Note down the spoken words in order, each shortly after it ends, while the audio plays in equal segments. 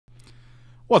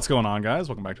What's going on, guys?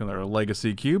 Welcome back to another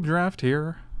Legacy Cube draft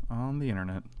here on the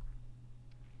internet.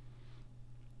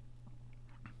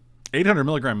 800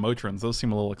 milligram Motrins. Those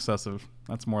seem a little excessive.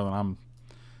 That's more than I'm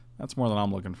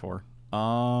looking for.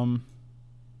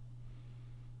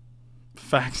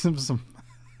 Facts of some.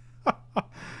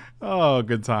 Oh,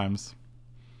 good times.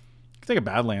 Could take a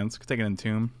Badlands. Could take an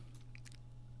Entomb.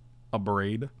 A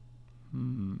Braid.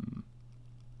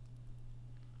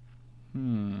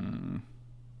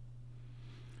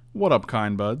 What up,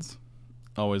 kind buds?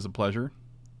 Always a pleasure.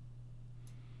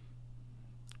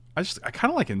 I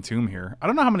kind of like Entomb here. I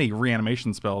don't know how many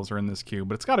reanimation spells are in this cube,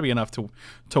 but it's got to be enough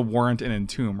to warrant an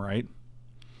Entomb, right?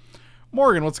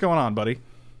 Morgan, what's going on, buddy?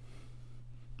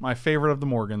 My favorite of the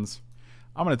Morgans.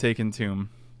 I'm going to take Entomb.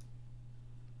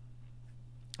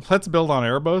 Let's build on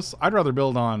Erebos. I'd rather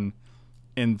build on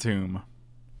Entomb.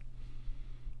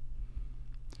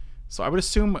 So I would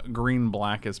assume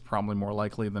green-black is probably more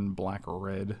likely than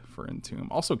black-red for Entomb.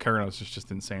 Also, Keranos is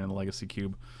just insane in the Legacy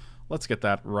Cube. Let's get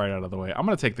that right out of the way. I'm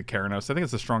going to take the Keranos. I think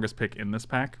it's the strongest pick in this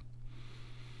pack.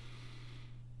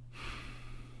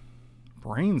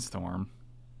 Brainstorm.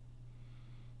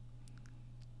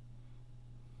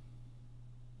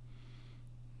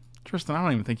 Tristan, I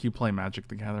don't even think you play Magic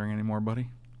the Gathering anymore, buddy.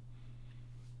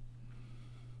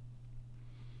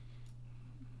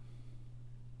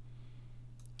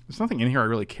 There's nothing in here I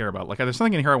really care about. Like, there's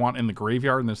something in here I want in the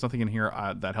graveyard, and there's nothing in here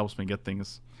that helps me get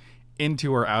things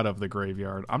into or out of the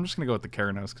graveyard. I'm just going to go with the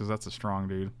Keranos, because that's a strong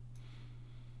dude.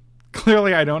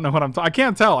 Clearly, I don't know what I'm talking. I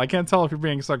can't tell. I can't tell if you're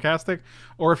being sarcastic,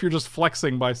 or if you're just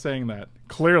flexing by saying that.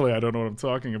 Clearly, I don't know what I'm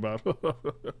talking about.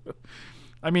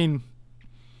 I mean,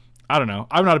 I don't know.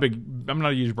 I'm not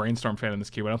a huge Brainstorm fan in this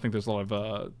cube. I don't think there's a lot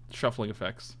of shuffling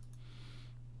effects.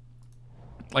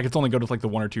 Like, it's only good with, like, the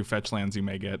 1 or 2 fetch lands you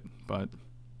may get, but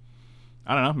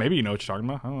I don't know. Maybe you know what you're talking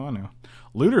about. I don't know.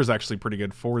 Looter is actually pretty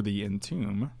good for the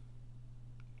Entomb.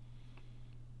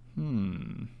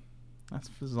 This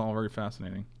is all very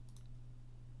fascinating.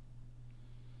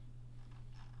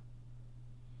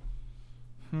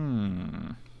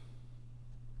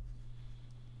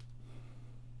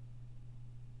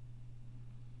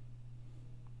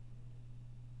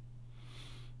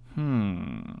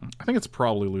 I think it's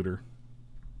probably Looter.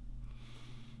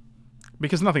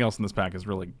 Because nothing else in this pack is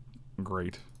really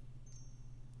great.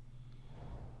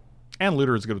 And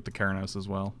Looter is good with the Keranos as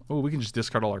well. Oh, we can just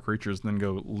discard all our creatures and then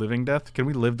go Living Death. Can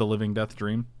we live the Living Death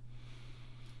dream?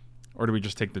 Or do we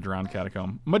just take the Drowned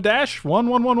Catacomb?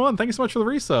 Madash1111, thank you so much for the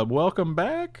resub. Welcome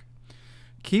back.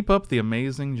 Keep up the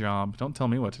amazing job. Don't tell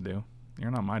me what to do.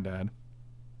 You're not my dad.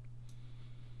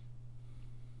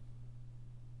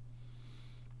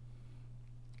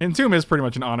 Entomb is pretty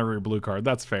much an honorary blue card.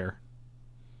 That's fair.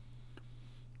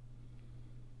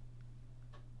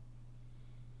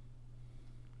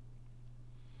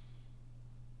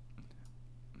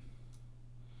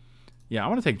 Yeah, I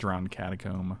want to take Drowned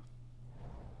Catacomb.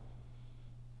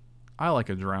 I like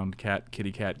a Drowned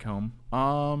kitty cat comb.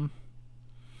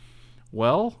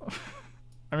 Well,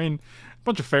 I mean, a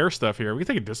bunch of fair stuff here. We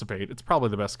can take a Dissipate. It's probably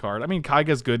the best card. I mean,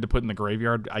 Kaiga's good to put in the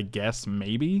graveyard, I guess,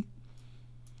 maybe.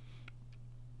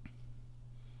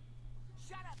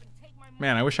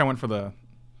 Man, I wish I went for the...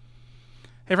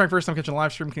 Hey Frank, first time catching a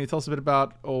live stream. Can you tell us a bit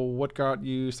about what got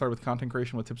you started with content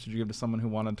creation? What tips did you give to someone who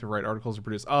wanted to write articles or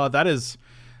produce? That is...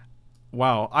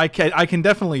 Wow, I can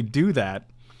definitely do that,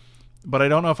 but I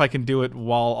don't know if I can do it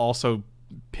while also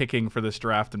picking for this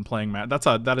draft and playing Matt.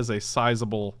 That is a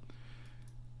sizable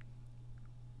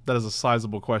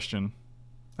question.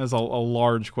 That is a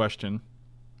large question.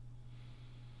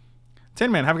 Tin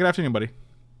Man, have a good afternoon, buddy.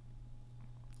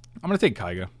 I'm gonna take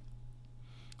Kaiga.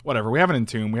 Whatever. We have an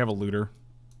Entomb. We have a Looter.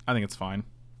 I think it's fine.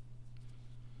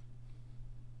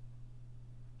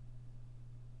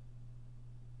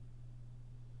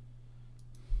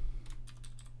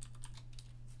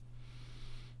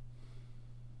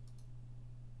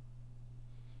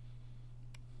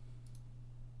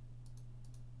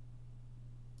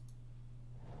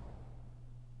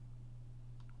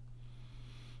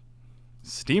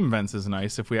 Steam Vents is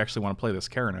nice if we actually want to play this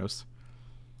Keranos.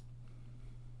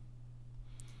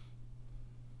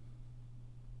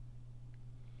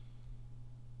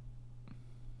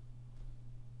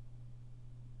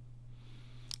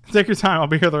 Take your time. I'll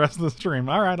be here the rest of the stream.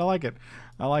 All right, I like it.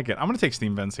 I like it. I'm going to take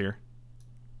Steam Vents here.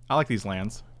 I like these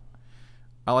lands.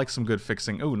 I like some good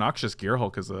fixing. Ooh, Noxious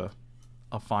Gearhulk is a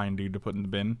fine dude to put in the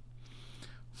bin.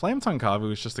 Flametongue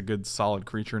Kavu is just a good solid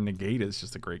creature. Negate is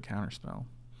just a great counterspell.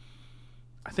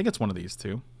 I think it's one of these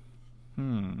two.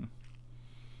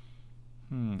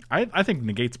 I think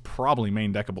Negate's probably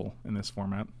main deckable in this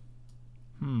format.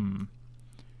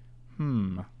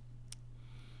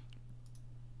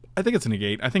 I think it's a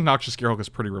negate. I think Noxious Gearhulk is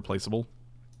pretty replaceable.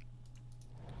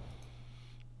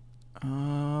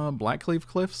 Blackcleave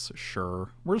Cliffs? Sure.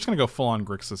 We're just going to go full-on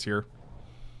Grixis here.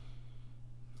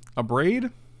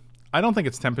 Abrade? I don't think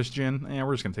it's Tempest Djinn. Yeah,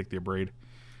 we're just going to take the Abrade.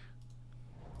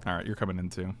 Alright, you're coming in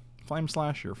too. Flame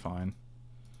Slash, you're fine.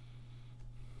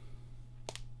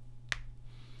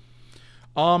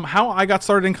 How I got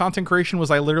started in content creation was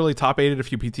I literally top 8'd a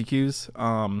few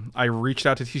PTQs. I reached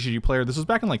out to TCG Player. This was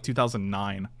back in like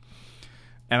 2009.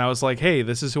 And I was like, hey,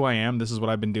 this is who I am. This is what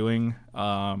I've been doing.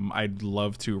 I'd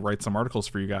love to write some articles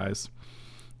for you guys.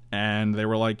 And they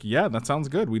were like, yeah, that sounds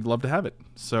good. We'd love to have it.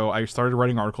 So I started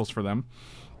writing articles for them.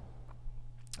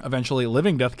 Eventually,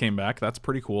 Living Death came back. That's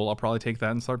pretty cool. I'll probably take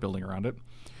that and start building around it.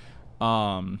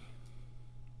 Shut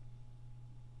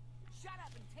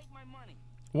up and take my money.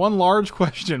 One large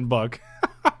question, Buck.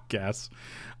 Guess.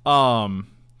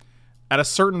 At a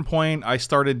certain point, I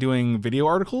started doing video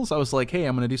articles. I was like, hey,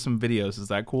 I'm going to do some videos. Is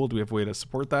that cool? Do we have a way to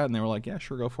support that? And they were like, yeah,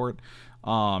 sure, go for it.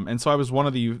 And so I was one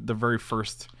of the very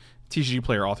first TCG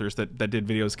Player authors that did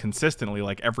videos consistently,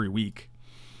 like every week.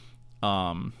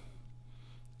 And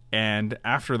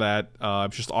after that, I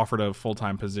was just offered a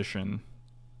full-time position.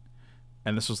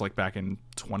 And this was like back in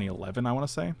 2011, I want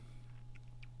to say.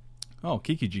 Oh,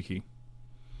 Kiki Jiki.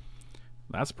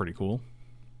 That's pretty cool.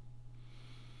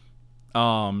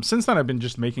 Since then, I've been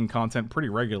just making content pretty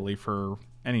regularly for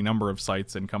any number of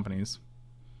sites and companies.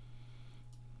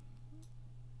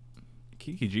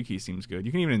 Kiki Jiki seems good.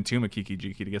 You can even entomb a Kiki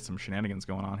Jiki to get some shenanigans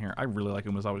going on here. I really like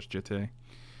Umezawa's Jitte.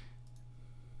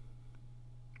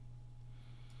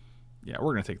 Yeah,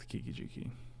 we're going to take the Kiki Jiki.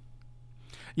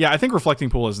 Yeah, I think Reflecting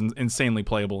Pool is insanely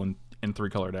playable in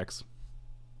 3-color decks.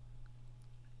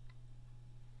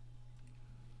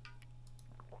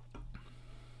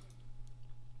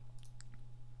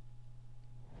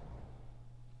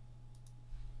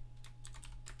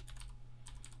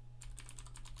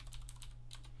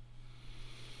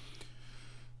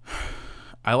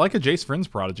 I like a Jace Vryn's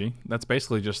Prodigy. That's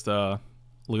basically just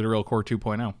Literal Core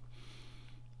 2.0.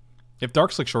 If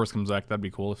Darkslick Shores comes back, that'd be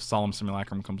cool. If Solemn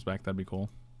Simulacrum comes back, that'd be cool.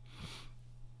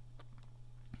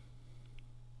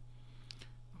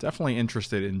 Definitely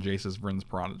interested in Jace's Vryn's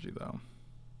Prodigy, though.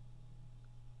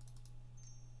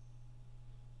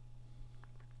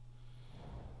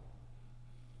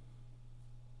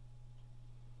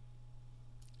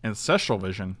 Ancestral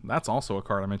Vision. That's also a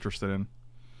card I'm interested in.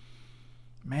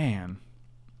 Man.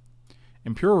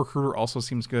 Imperial Recruiter also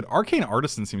seems good. Arcane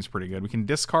Artisan seems pretty good. We can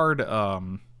discard...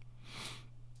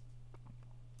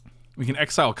 we can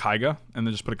exile Kaiga and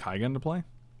then just put a Kaiga into play.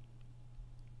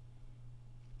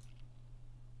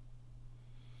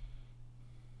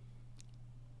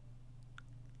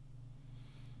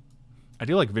 I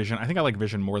do like Vision. I think I like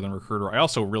Vision more than Recruiter. I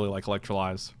also really like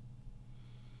Electrolyze.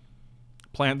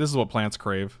 This is what plants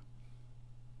crave.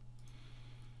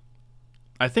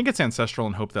 I think it's Ancestral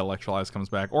and hope that Electrolyze comes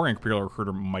back. Or Imperial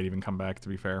Recruiter might even come back, to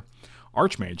be fair.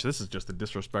 Archmage. This is just a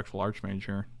disrespectful Archmage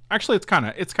here. Actually, it's kind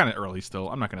of early still.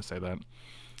 I'm not going to say that.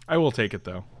 I will take it,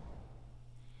 though.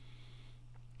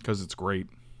 Because it's great.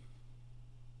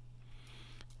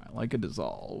 I like a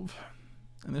Dissolve.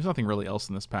 And there's nothing really else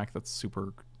in this pack that's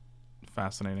super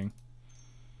fascinating.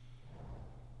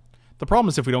 The problem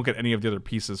is if we don't get any of the other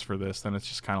pieces for this, then it's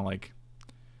just kind of like...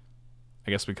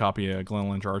 I guess we copy a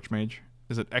Glenlinge Archmage.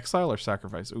 Is it Exile or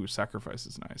Sacrifice? Ooh, Sacrifice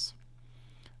is nice.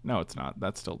 No, it's not.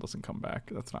 That still doesn't come back.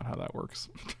 That's not how that works.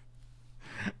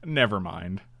 Never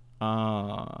mind.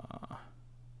 Probably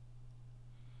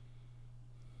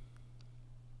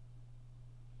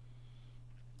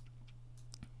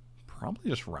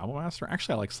just Rabblemaster.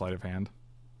 Actually, I like Sleight of Hand.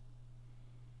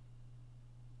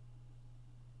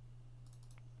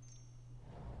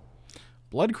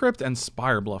 Blood Crypt and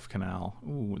Spire Bluff Canal.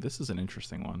 Ooh, this is an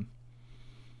interesting one.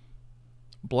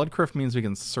 Blood Crypt means we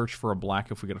can search for a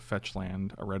black if we get a fetch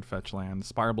land, a red fetch land.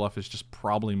 Spire Bluff is just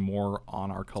probably more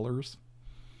on our colors.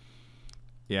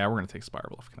 Yeah, we're going to take Spire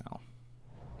Bluff Canal.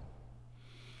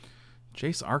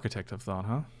 Jace Architect, I've thought,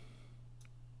 huh?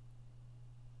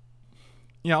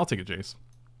 Yeah, I'll take a Jace.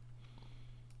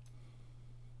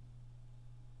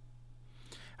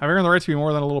 Have I earned the right to be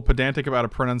more than a little pedantic about a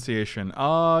pronunciation?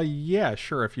 Yeah,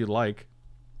 sure, if you'd like.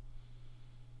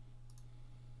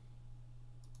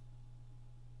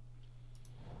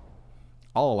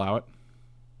 I'll allow it.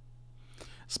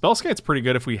 Spellskite's pretty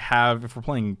good if we're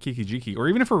playing Kiki Jiki, or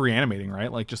even if we're reanimating,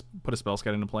 right? Like, just put a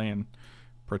Spellskite into play and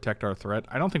protect our threat.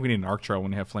 I don't think we need an Arc Trail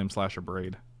when we have Flame Slash or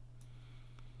Braid.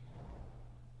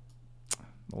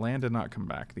 The land did not come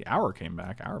back. The Hour came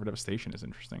back. Hour of Devastation is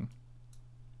interesting.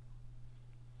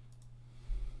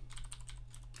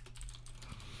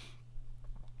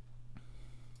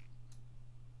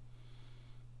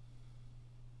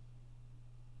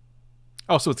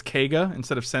 Oh, so it's Kaiga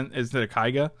instead of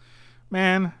Kaiga?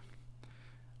 Man,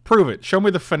 prove it. Show me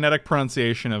the phonetic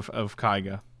pronunciation of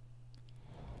Kaiga.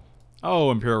 Oh,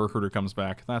 Imperial Recruiter comes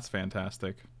back. That's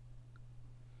fantastic.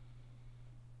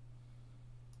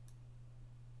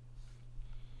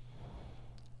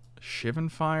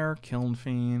 Shivan Fire, Kiln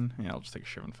Fiend. Yeah, I'll just take a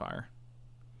Shivan Fire.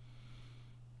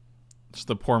 Just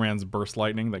the poor man's Burst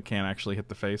Lightning that can't actually hit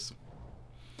the face.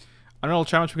 I don't know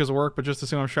how much because of work, but just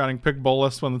assume I'm shouting pick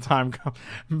Bolus when the time comes.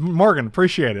 Morgan,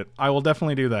 appreciate it. I will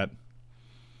definitely do that.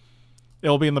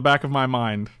 It'll be in the back of my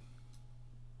mind.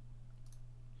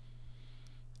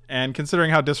 And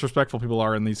considering how disrespectful people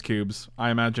are in these cubes,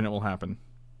 I imagine it will happen.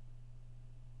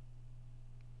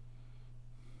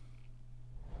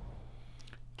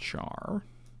 Char.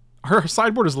 Our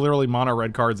sideboard is literally mono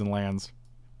red cards and lands.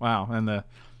 Wow, and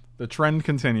the trend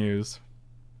continues.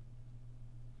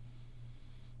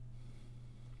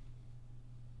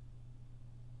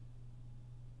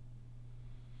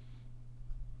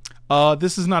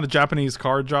 This is not a Japanese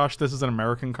card, Josh. This is an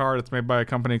American card. It's made by a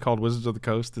company called Wizards of the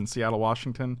Coast in Seattle,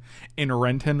 Washington. In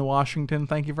Renton, Washington.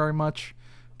 Thank you very much.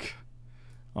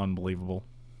 Unbelievable.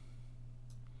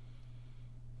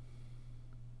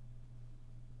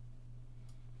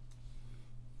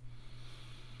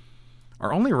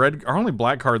 Our only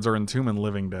black cards are Entomb and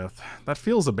Living Death. That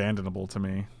feels abandonable to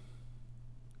me.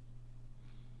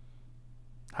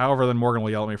 However, then Morgan will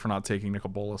yell at me for not taking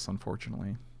Nicol Bolas,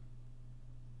 unfortunately.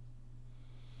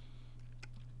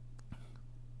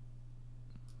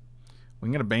 We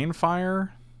can get a Banefire,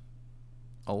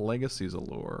 a Legacy's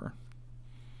Allure.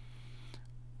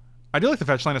 I do like the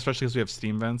fetch line, especially because we have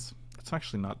Steam Vents. It's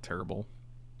actually not terrible.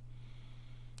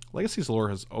 Legacy's Allure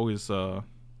has always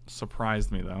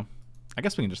surprised me, though. I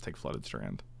guess we can just take Flooded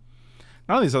Strand.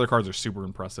 None of these other cards are super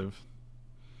impressive.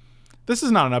 This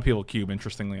is not an upheaval cube,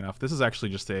 interestingly enough. This is actually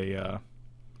just a...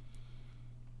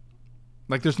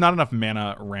 like, there's not enough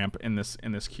mana ramp in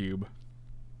this cube.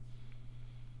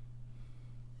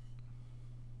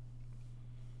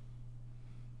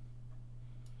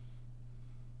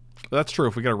 But that's true.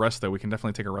 If we get a Resto, we can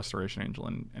definitely take a Restoration Angel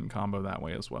and combo that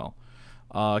way as well.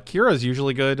 Kira is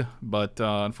usually good, but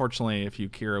unfortunately, if you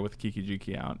Kira with Kiki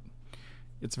Jiki out,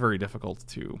 it's very difficult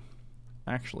to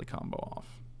actually combo off.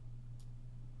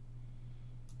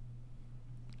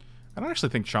 I don't actually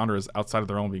think Chandra is outside of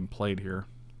their own being played here.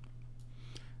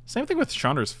 Same thing with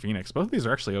Chandra's Phoenix. Both of these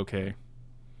are actually okay.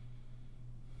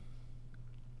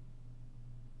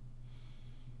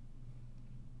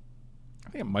 I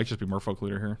think it might just be Merfolk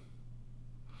Looter here.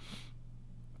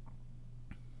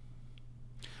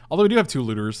 Although we do have two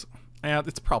looters. Yeah,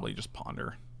 it's probably just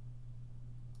Ponder.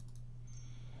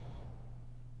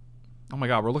 Oh my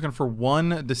god, we're looking for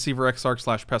one Deceiver Exarch /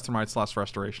 Pestermite /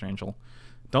 Restoration Angel.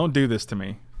 Don't do this to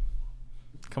me.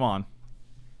 Come on.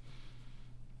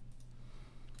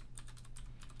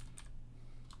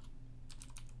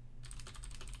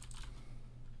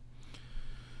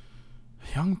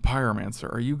 Young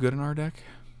Pyromancer. Are you good in our deck?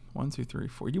 1, 2, 3,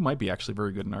 4. You might be actually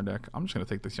very good in our deck. I'm just going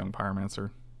to take this Young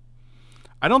Pyromancer.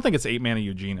 I don't think it's 8 mana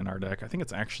Eugene in our deck. I think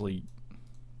it's actually...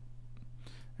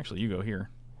 Actually, you go here.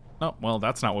 Oh, well,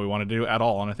 that's not what we want to do at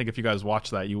all. And I think if you guys watch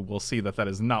that, you will see that that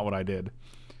is not what I did.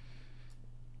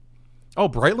 Oh,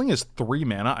 Brightling is 3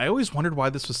 mana. I always wondered why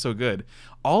this was so good.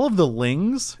 All of the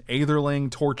Lings,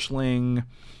 Aetherling, Torchling,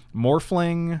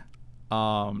 Morphling,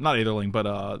 not Aetherling,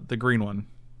 but the green one,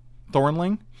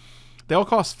 Thornling, they all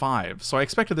cost 5. So I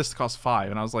expected this to cost 5,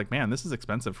 and I was like, man, this is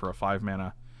expensive for a 5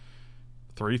 mana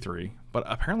 3/3. But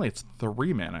apparently it's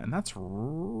 3 mana, and that's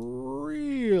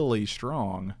really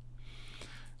strong.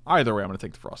 Either way, I'm going to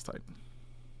take the Frost Titan.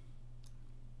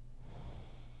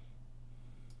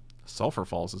 Sulphur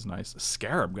Falls is nice.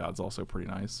 Scarab God's also pretty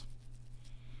nice.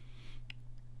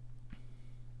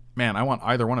 Man, I want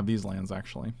either one of these lands,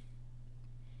 actually.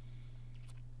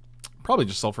 Probably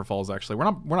just Sulphur Falls, actually. We're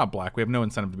not black. We have no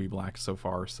incentive to be black so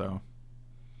far, so...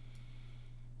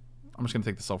 I'm just going to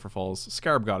take the Sulphur Falls.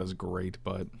 Scarab God is great,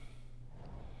 but...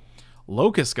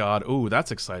 Locust God. Ooh,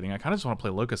 that's exciting. I kind of just want to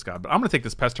play Locust God, but I'm going to take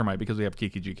this Pestermite because we have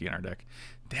Kiki Jiki in our deck.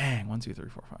 Dang. 1, 2, 3,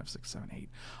 4, 5, 6, 7, 8.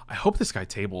 I hope this guy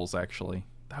tables, actually.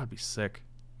 That would be sick.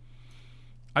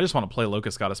 I just want to play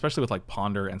Locust God, especially with, like,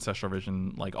 Ponder, Ancestral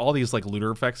Vision, like, all these, like, looter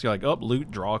effects. You're like, oh,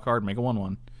 loot, draw a card, make a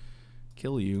 1/1.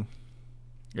 Kill you.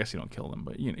 I guess you don't kill them,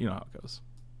 but you know how it goes.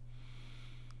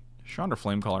 Chandra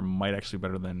Flamecaller might actually be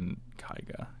better than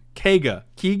Kaiga.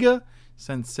 Kiga?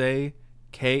 Sensei?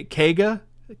 Kaiga?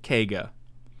 Kaiga.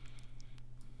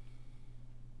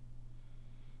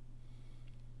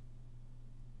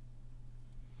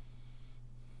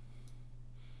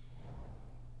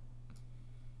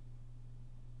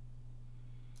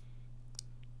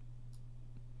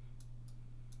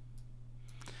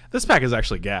 This pack is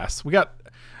actually gas. We got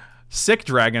Sick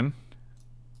Dragon,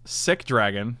 Sick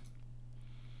Dragon,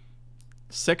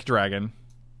 Sick Dragon,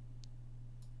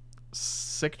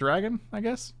 Sick Dragon, I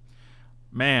guess.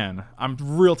 Man, I'm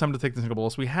real tempted to take this Nicol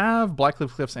Bolas. We have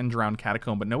Blackcliff Cliffs and Drowned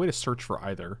Catacomb, but no way to search for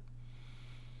either.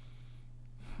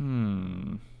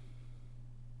 I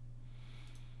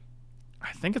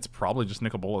think it's probably just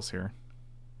Nicol Bolas here.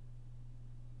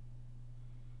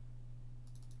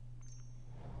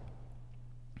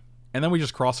 And then we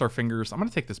just cross our fingers. I'm going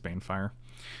to take this Banefire.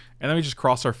 And then we just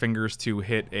cross our fingers to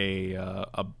hit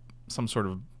some sort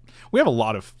of... We have a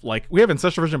lot of... Like, we have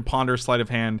Ancestral Vision, Ponder, Sleight of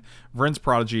Hand, Vryn's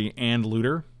Prodigy, and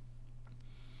Looter.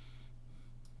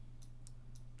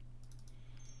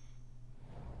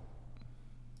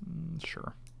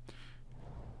 Sure.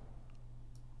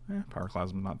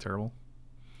 Pyroclasm, not terrible.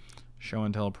 Show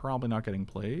and Tell, probably not getting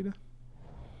played.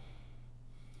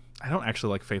 I don't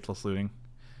actually like Faithless Looting.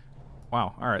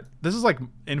 Wow, alright. This is like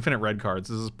infinite red cards.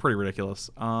 This is pretty ridiculous.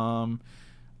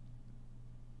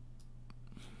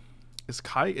 Is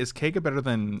Kaiga better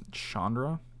than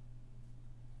Chandra?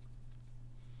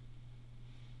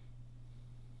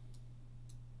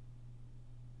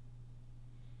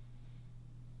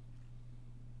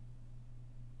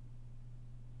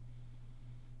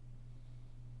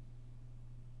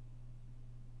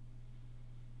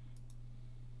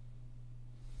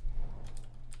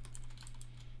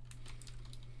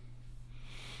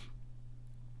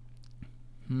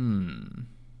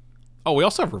 Oh, we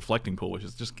also have Reflecting Pool, which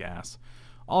is just gas.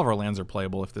 All of our lands are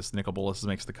playable if this Nicol Bolas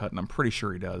makes the cut, and I'm pretty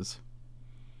sure he does.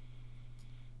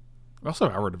 We also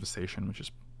have Hour Devastation, which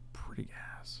is pretty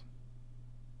gas.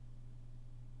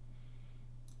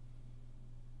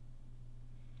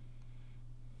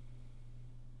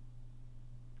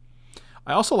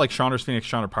 I also like Chandra's Phoenix,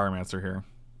 Chandra Pyromancer here.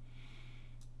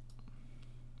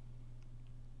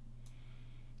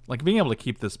 Like, being able to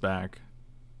keep this back.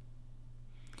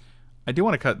 I do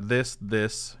want to cut this,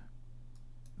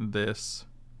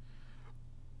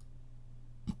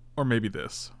 or maybe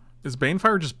this. Is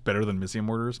Banefire just better than Mizzium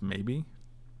Mortars? Maybe.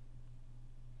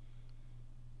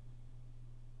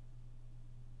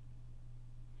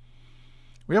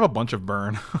 We have a bunch of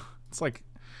burn. It's like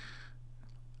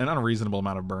an unreasonable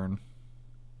amount of burn.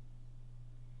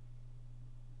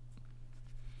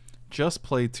 Just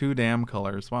play 2 damn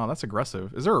colors. Wow, that's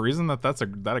aggressive. Is there a reason that that's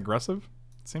that aggressive?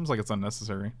 It seems like it's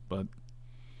unnecessary, but...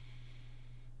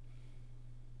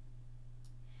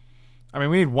 I mean,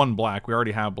 we need 1 black. We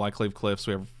already have Blackcleave Cliffs.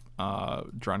 We have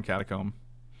Drowned Catacomb.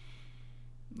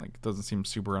 Like, it doesn't seem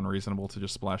super unreasonable to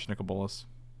just splash Nicol Bolas.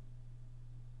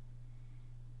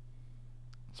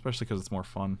 Especially because it's more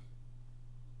fun.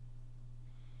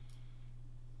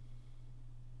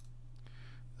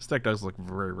 This deck does look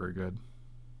very, very good.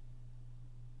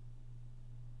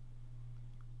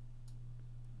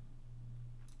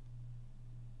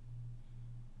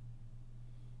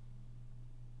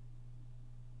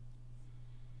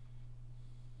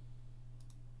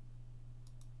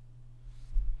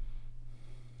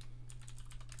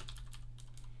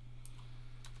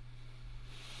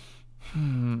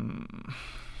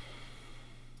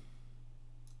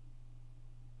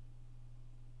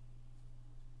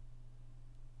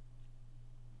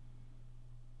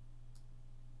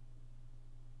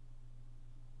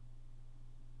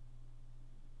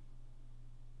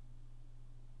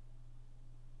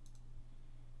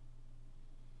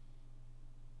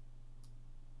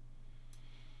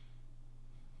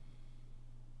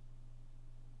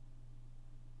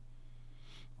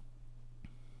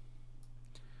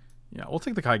 Yeah, we'll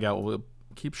take the Kaiga. We'll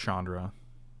keep Chandra.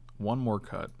 1 more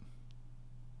cut.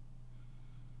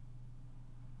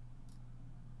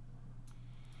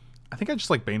 I think I just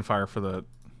like Banefire for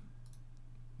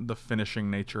the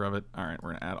finishing nature of it. Alright,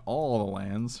 we're going to add all the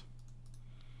lands.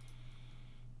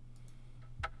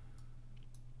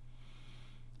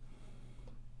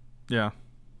 Yeah.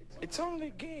 It's only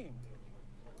a game.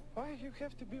 Why you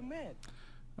have to be mad?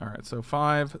 Alright, so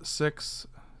 5, 6,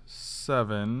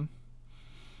 7...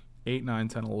 8, 9,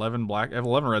 10, 11 black. I have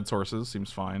 11 red sources.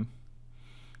 Seems fine.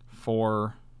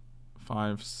 4,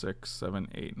 5, 6, 7,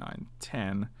 8, 9, 10.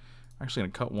 I'm actually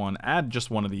going to cut 1. Add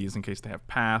just 1 of these in case they have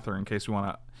Path or in case we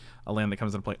want a land that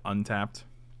comes into play untapped.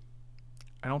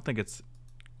 I don't think it's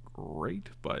great,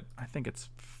 but I think it's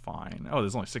fine. Oh,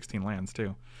 there's only 16 lands,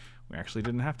 too. We actually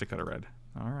didn't have to cut a red.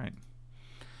 All right.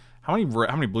 How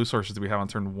many blue sources do we have on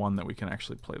turn 1 that we can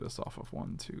actually play this off of?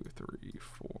 1, 2, 3,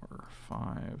 4,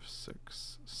 5,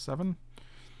 6, 7.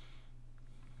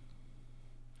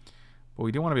 But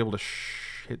we do want to be able to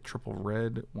hit triple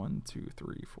red. 1, 2,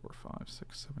 3, 4, 5,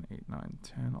 6, 7, 8, 9,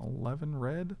 10, 11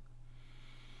 red.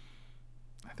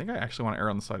 I think I actually want to err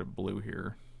on the side of blue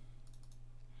here.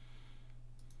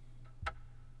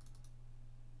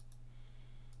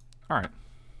 All right.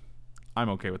 I'm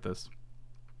okay with this.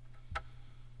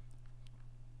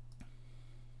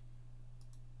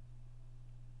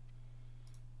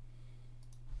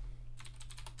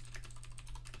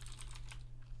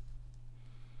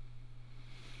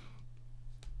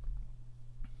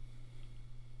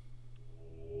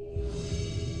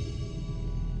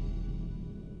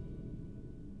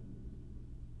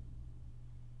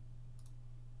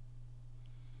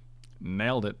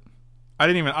 Nailed it. I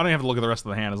don't even have to look at the rest of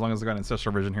the hand. As long as I got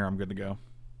Ancestral Vision here, I'm good to go.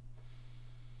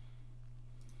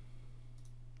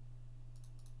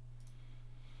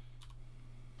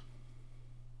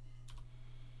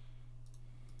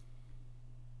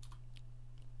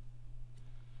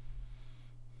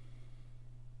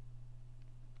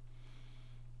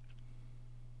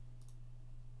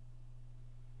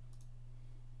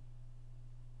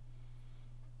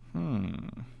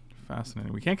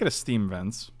 Fascinating. We can't get a Steam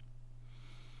Vents.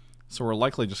 So we're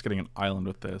likely just getting an island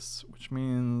with this, which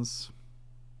means...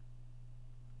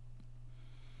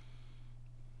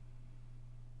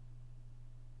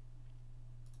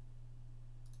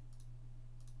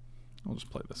 I'll just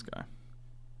play this guy.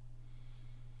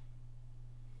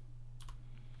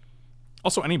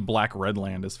 Also, any black-red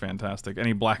land is fantastic.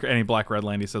 Any black-red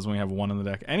land, he says, when we have one in the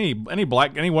deck. Any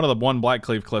one of the one black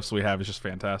cleave cliffs we have is just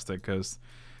fantastic, because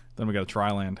then we got a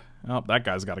tri-land. Oh, that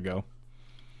guy's got to go.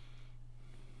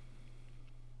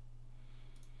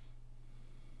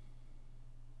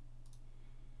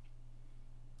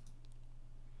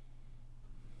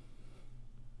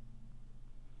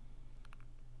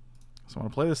 So I'm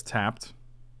going to play this tapped.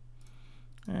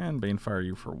 And Banefire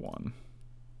you for 1.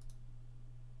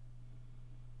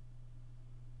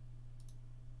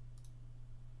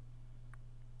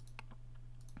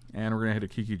 And we're going to hit a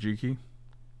Kiki Jiki.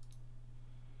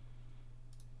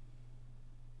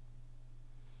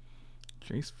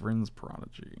 Jace Vryn's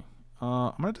Prodigy.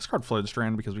 I'm going to discard Flood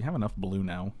Strand because we have enough blue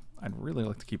now. I'd really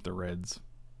like to keep the reds.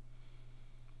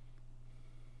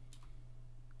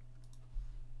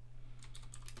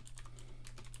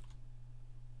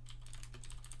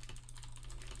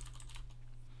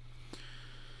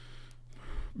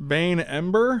 Bane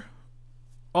Ember?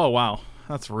 Oh, wow.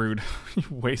 That's rude. You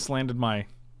wastelanded my...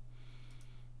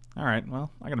 Alright,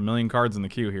 well, I got a million cards in the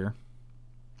queue here.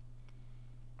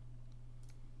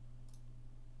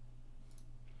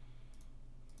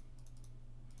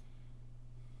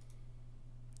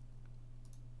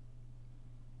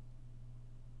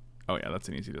 Oh yeah, that's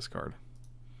an easy discard.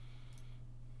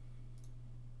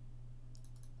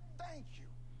 Thank you.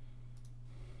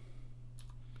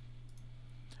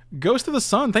 Ghost of the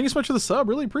Sun, thank you so much for the sub.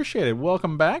 Really appreciate it.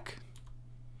 Welcome back.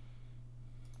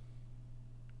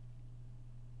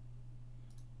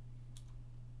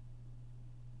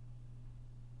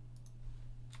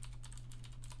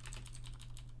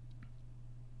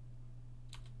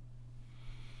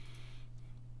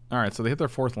 Alright, so they hit their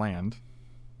 4th land.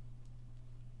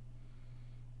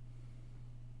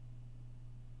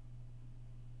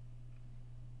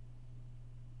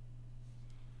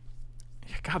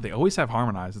 Yeah, God, they always have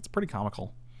Harmonize. It's pretty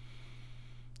comical.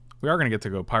 We are going to get to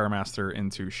go Pyromaster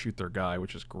into Shoot Their Guy,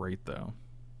 which is great, though.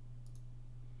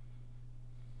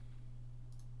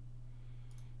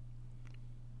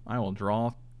 I will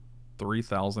draw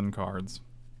 3,000 cards.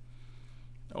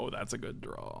 Oh, that's a good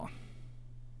draw.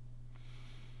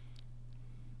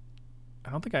 I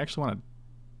don't think I actually want to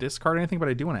discard anything, but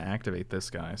I do want to activate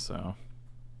this guy, so...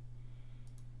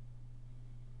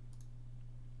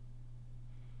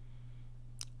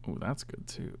 Oh, that's good,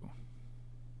 too.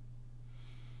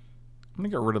 I'm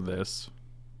going to get rid of this.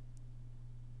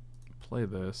 Play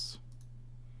this.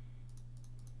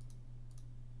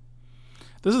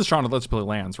 This is Shaun of Let's Play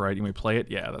Lands, right? You may play it?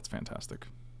 Yeah, that's fantastic.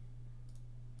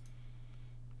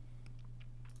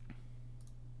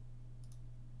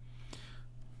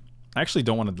 I actually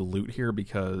don't want to dilute here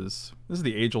because this is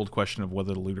the age-old question of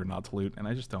whether to loot or not to loot, and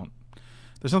I just don't...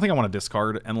 There's nothing I want to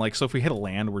discard, and like, so if we hit a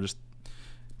land, we're just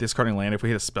discarding land. If we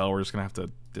hit a spell, we're just going to have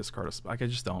to discard a spell. Like, I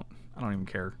don't even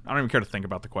care. I don't even care to think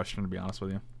about the question, to be honest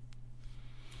with you.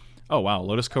 Oh, wow.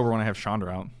 Lotus Cobra when I have Chandra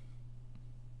out.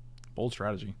 Bold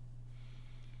strategy.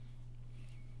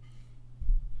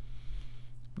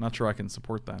 I'm not sure I can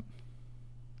support that.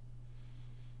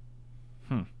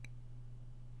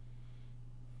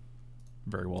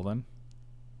 Very well, then.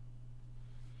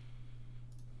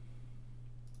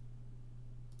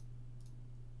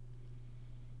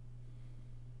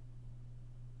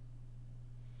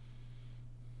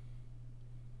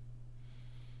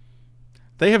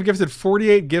 They have gifted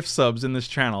 48 gift subs in this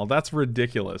channel. That's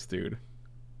ridiculous, dude.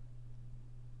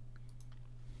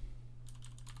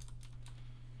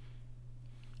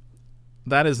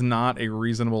 That is not a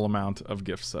reasonable amount of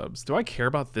gift subs. Do I care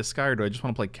about this guy, or do I just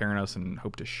want to play Keranos and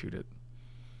hope to shoot it?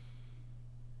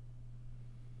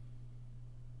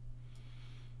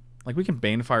 Like, we can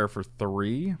Banefire for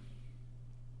 3.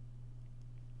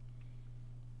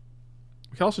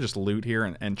 We can also just loot here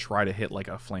and try to hit like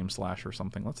a Flame Slash or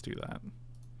something. Let's do that.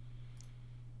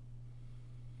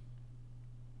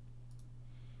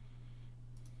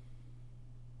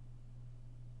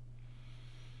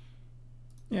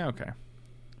 Yeah, okay.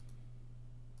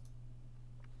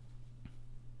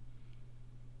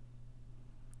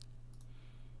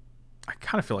 I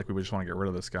kind of feel like we would just want to get rid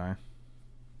of this guy.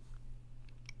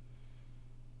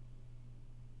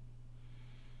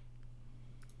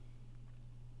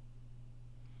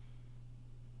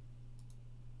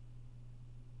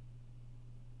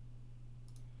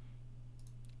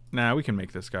 Nah, we can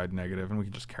make this guy negative, and we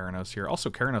can just Keranos here. Also,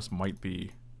 Keranos might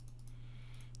be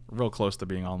real close to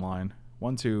being online.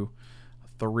 1, 2,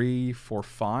 3, 4,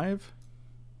 5.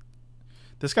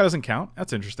 This guy doesn't count.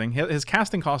 That's interesting. His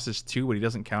casting cost is 2, but he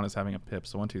doesn't count as having a pip.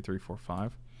 So 1, 2, 3, 4,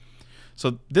 5.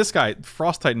 So this guy,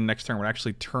 Frost Titan, next turn would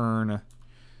actually turn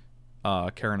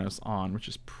Keranos on, which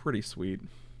is pretty sweet.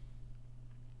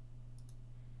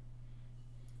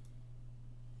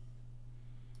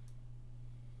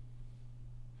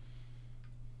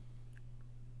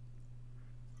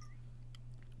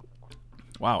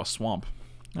 Wow, a swamp.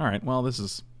 All right, well, this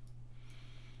is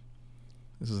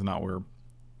not what we're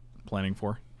planning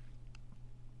for.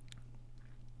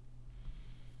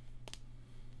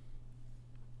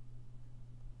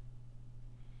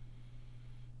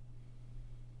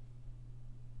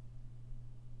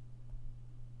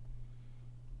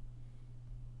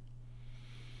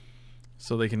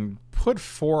 So they can put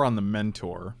 4 on the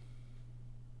Mentor,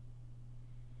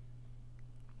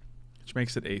 which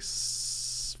makes it a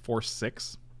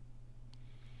 4/6.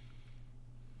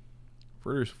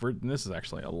 This is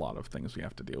actually a lot of things we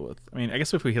have to deal with. I mean, I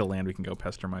guess if we hit a land, we can go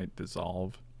Pestermite,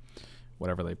 Dissolve,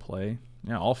 whatever they play.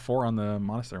 Yeah, all 4 on the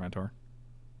Monastery Mentor.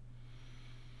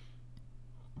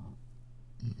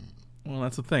 Well,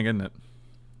 that's the thing, isn't it?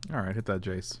 All right, hit that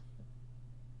Jace.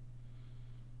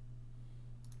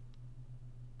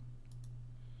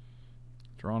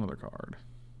 Draw another card.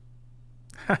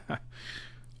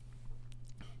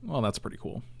 Well, that's pretty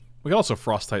cool. We can also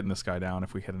Frost Titan this guy down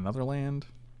if we hit another land.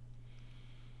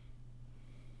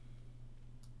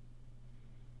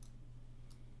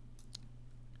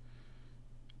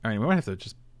 I mean, we might have to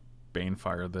just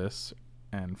Banefire this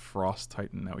and Frost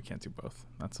Titan. No, we can't do both.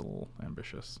 That's a little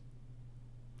ambitious.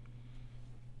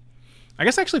 I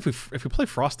guess actually if we play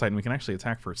Frost Titan, we can actually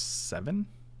attack for 7.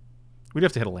 We'd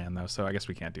have to hit a land though, so I guess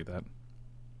we can't do that.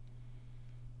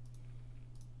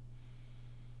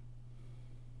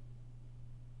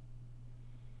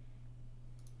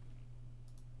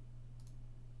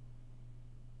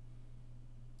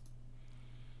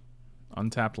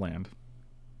 Untapped land.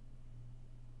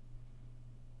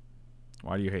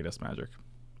 Why do you hate us, Magic?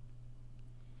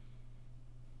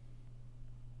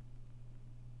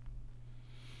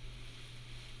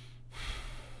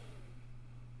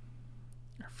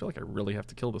 I feel like I really have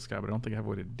to kill this guy, but I don't think I have a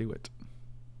way to do it.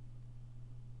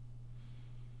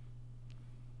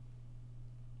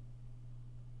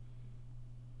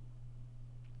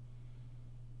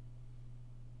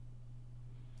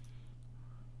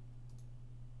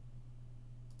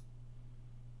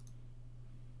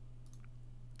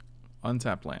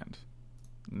 Untapped land.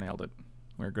 Nailed it.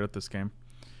 We're good at this game.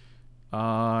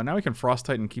 Now we can Frost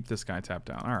Titan and keep this guy tapped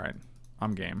down. All right.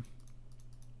 I'm game.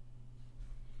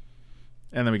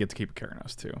 And then we get to keep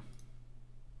Keranos too.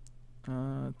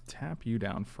 Tap you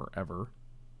down forever.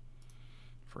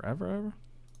 Forever, ever.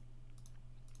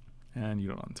 And you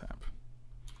don't untap.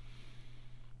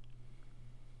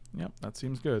 Yep, that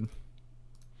seems good.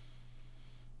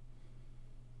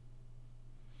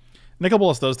 Nicol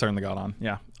Bolas does turn the god on,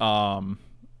 yeah. All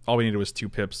we needed was 2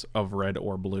 pips of red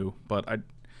or blue, but I...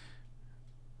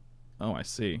 Oh, I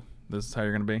see. This is how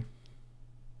you're going to be?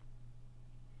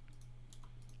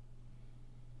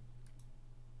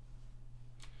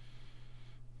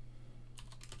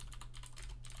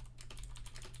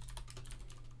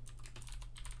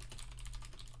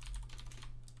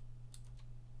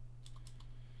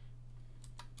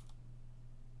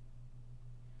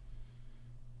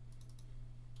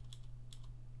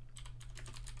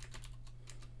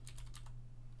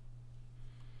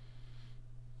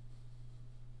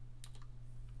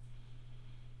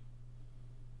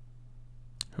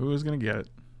 Who's going to get it?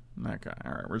 That guy.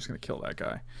 All right, we're just going to kill that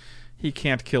guy. He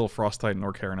can't kill Frost Titan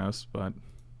or Keranos, but...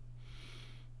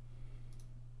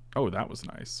 Oh, that was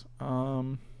nice.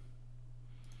 So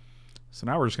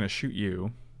now we're just going to shoot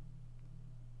you.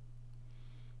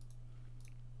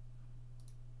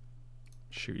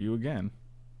 shoot you again.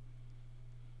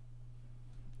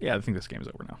 Yeah, I think this game's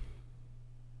over now.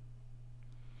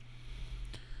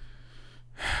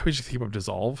 We just keep up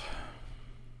dissolve.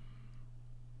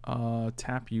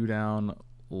 Tap you down,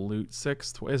 loot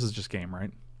 6. This is just game,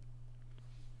 right?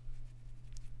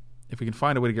 If we can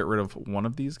find a way to get rid of one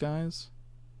of these guys.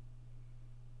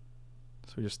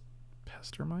 So we just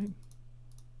Pestermite.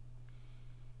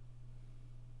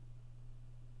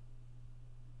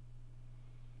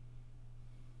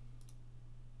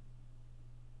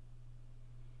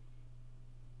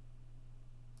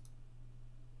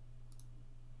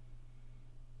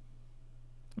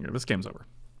 Yeah, this game's over.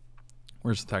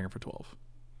 We're just attacking for 12.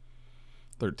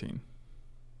 13.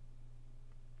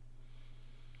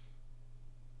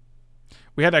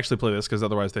 We had to actually play this because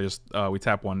otherwise they just we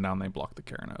tap one down, they block the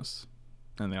Keranos,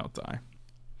 and they don't die.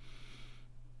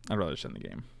 I'd rather just end the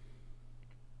game.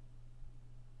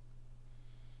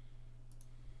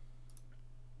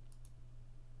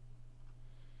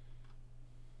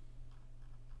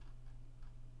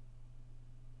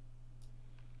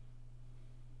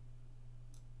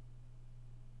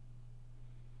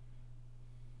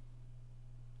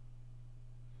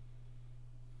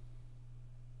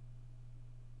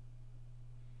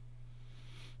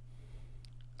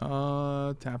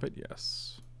 Tap it,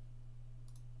 yes.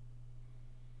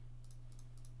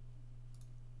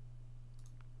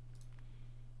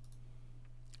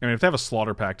 I mean, if they have a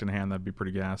Slaughter Pact in hand, that'd be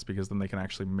pretty gas, because then they can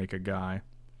actually make a guy.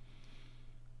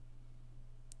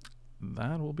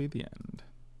 That will be the end.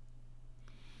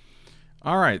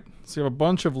 Alright, so you have a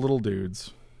bunch of little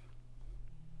dudes.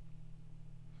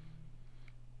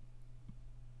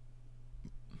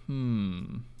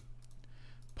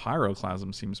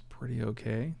 Pyroclasm seems pretty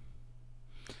okay.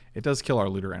 It does kill our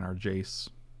looter and our Jace.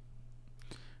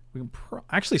 We can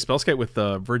actually Spellskite with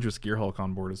the Virtuous Gearhulk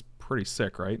on board is pretty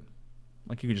sick, right?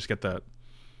 Like you can just get the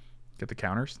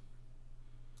counters.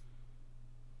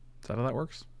 Is that how that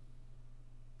works?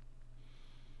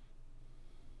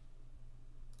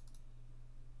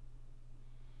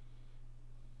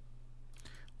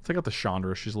 Take out the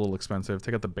Chandra. She's a little expensive.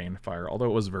 Take out the Banefire, although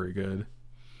it was very good.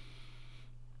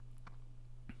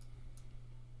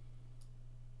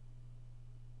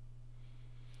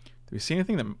 Do we see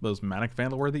anything that was Manic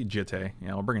Vandal worthy? Jitte. Yeah,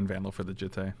 I'll bring in Vandal for the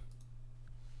Jitte.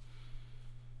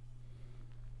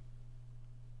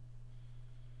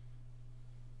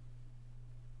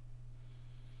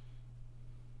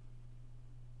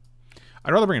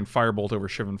 I'd rather bring in Firebolt over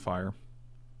Shivan Fire.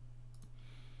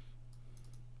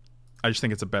 I just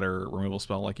think it's a better removal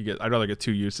spell. Like I'd rather get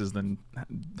 2 uses than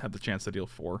have the chance to deal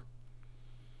 4.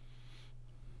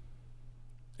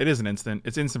 It is an instant.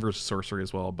 It's instant versus sorcery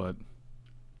as well, but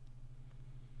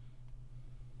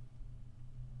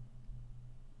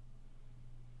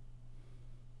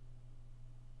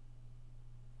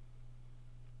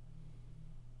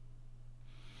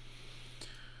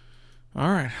all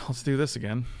right, let's do this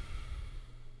again.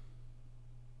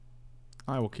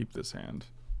 I will keep this hand.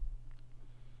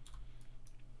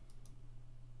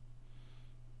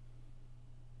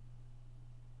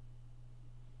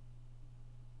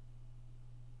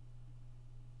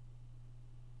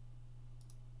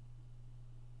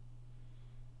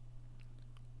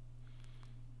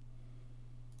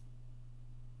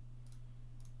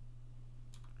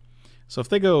 So if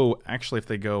they go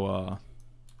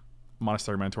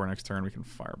Monastery Mentor next turn, we can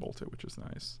Firebolt it, which is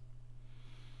nice.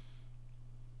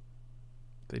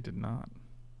 They did not.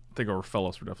 If they go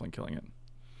Orphelos, we're definitely killing it.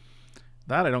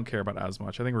 That I don't care about as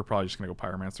much. I think we're probably just going to go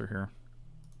Pyromancer here.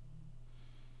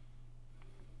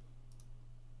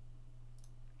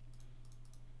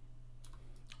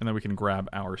 And then we can grab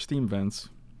our Steam Vents.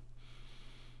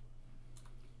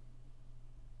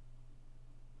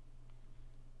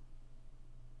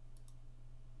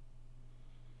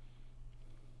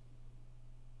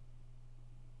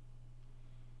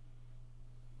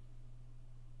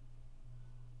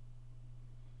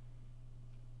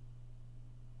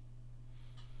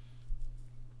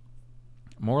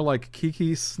 More like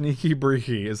Kiki Sneaky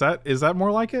Breaky. Is that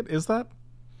more like it? Is that?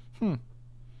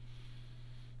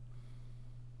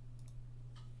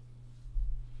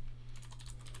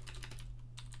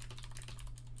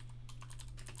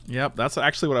 Yep, that's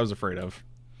actually what I was afraid of.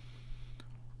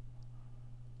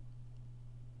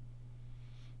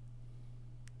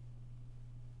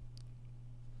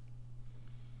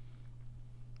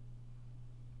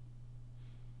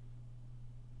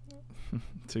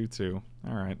 Two.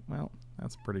 All right. Well,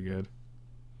 that's pretty good.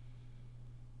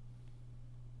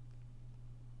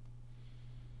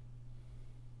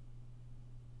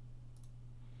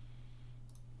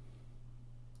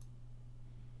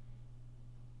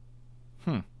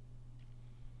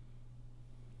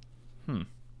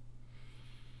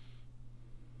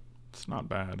 It's not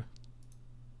bad.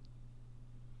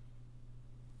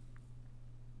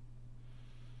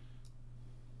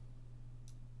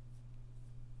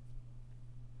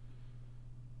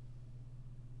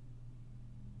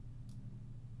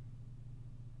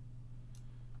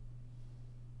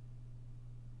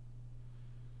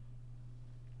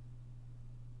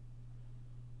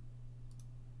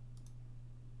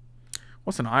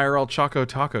 What's an IRL Choco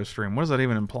Taco stream? What does that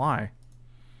even imply?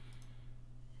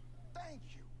 Thank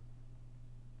you.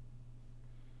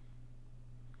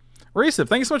 Recip,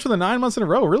 thank you so much for the 9 months in a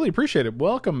row. Really appreciate it.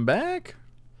 Welcome back.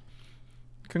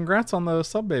 Congrats on the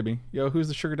sub, baby. Yo, who's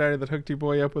the sugar daddy that hooked you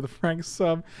boy up with a Frank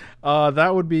sub?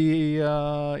 That would be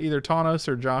either Tanos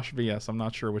or Josh VS. I'm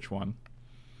not sure which one.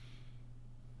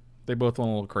 They both went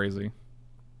a little crazy.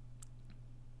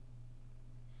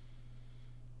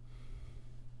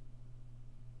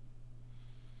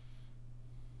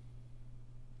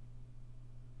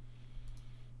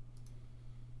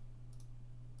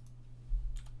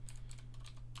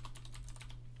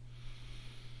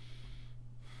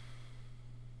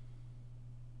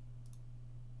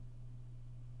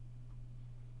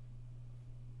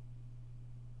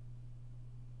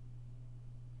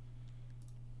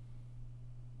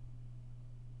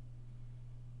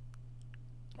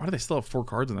 Why do they still have 4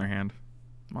 cards in their hand?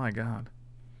 My God.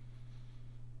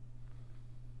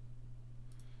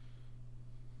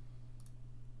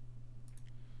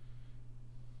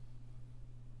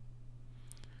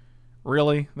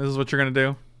 Really? This is what you're going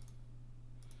to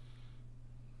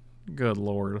do? Good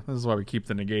Lord. This is why we keep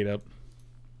the negate up.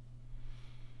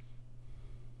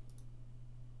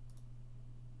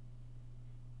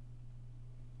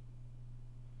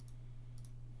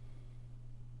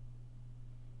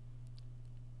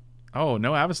 Oh,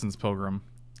 no Avacyn's Pilgrim.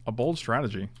 A bold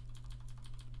strategy.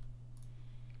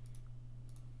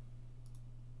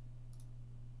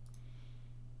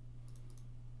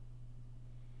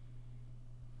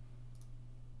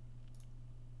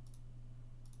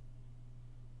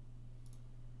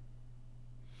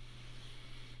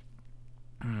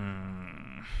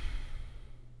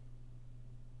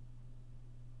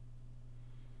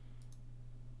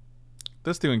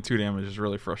 This doing 2 damage is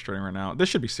really frustrating right now. This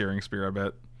should be Searing Spear, I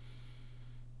bet.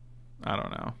 I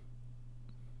don't know.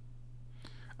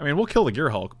 I mean, we'll kill the Gear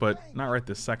Hulk, but not right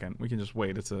this second. We can just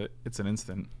wait. It's an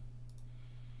instant.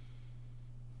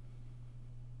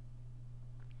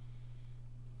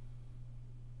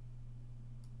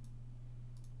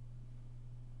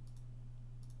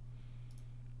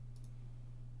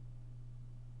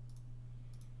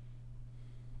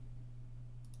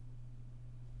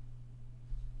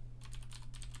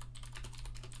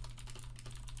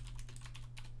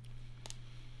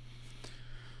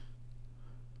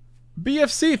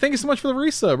 BFC, thank you so much for the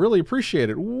resub. Really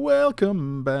appreciate it.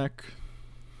 Welcome back.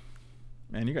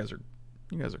 Man, you guys are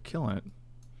killing it.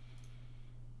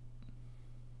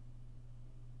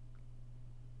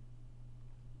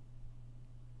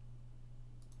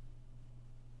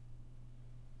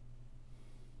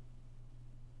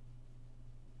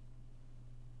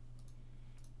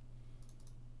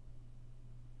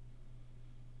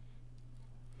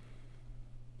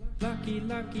 Lucky,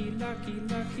 lucky, lucky,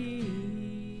 lucky.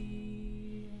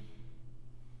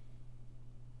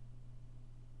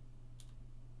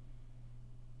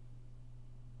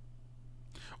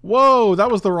 Whoa,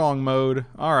 that was the wrong mode.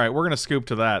 Alright, we're going to scoop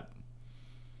to that.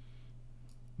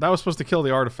 That was supposed to kill the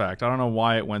artifact. I don't know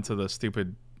why it went to the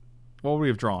stupid... What would we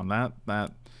have drawn?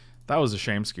 That was a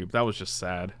shame scoop. That was just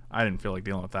sad. I didn't feel like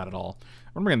dealing with that at all.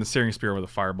 I'm bringing the Searing Spear with a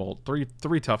Firebolt.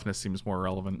 Three toughness seems more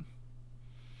relevant.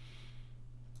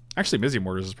 Actually, Mizzy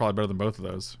Mortars is probably better than both of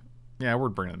those. Yeah, we're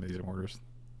bringing the Mizzy Mortars.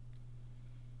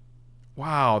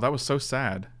 Wow, that was so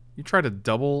sad. You tried to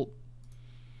double...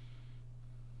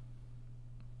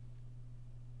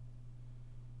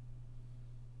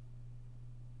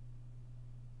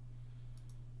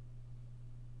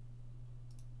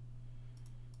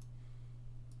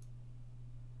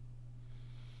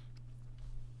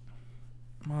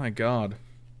 My God.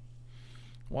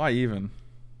 Why even?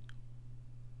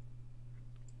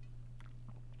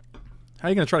 How are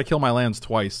you going to try to kill my lands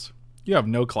twice? You have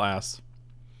no class.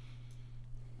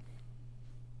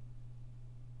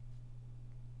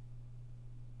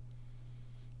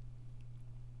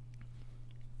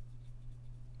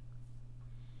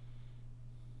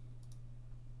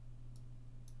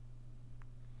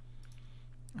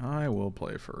 I will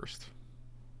play first.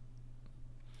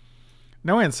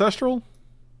 No Ancestral?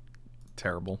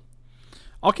 Terrible.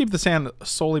 I'll keep this hand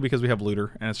solely because we have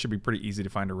Looter, and it should be pretty easy to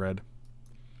find a red.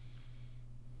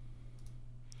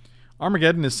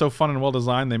 Armageddon is so fun and well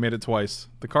designed, they made it twice.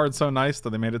 The card's so nice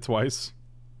that they made it twice.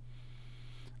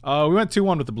 We went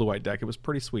 2-1 with the blue-white deck. It was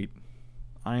pretty sweet.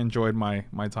 I enjoyed my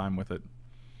time with it.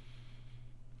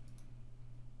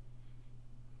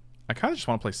 I kind of just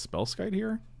want to play Spellskite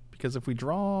here, because if we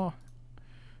draw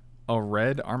a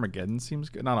red, Armageddon seems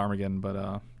good. Not Armageddon,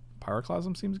 but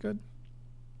Pyroclasm seems good.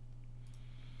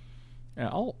 Yeah,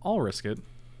 I'll risk it.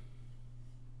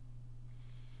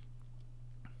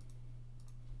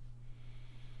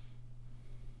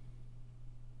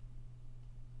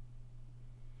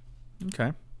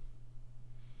 Okay.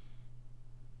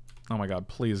 Oh my god,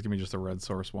 please give me just a red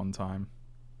source one time.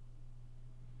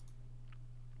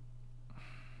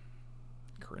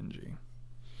 Cringy.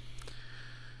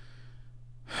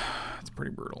 It's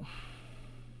pretty brutal.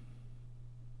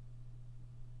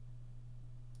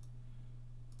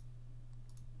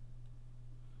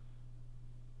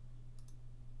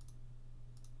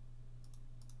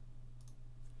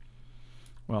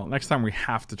 Well, next time we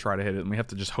have to try to hit it, and we have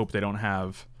to just hope they don't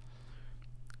have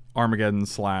Armageddon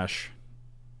slash...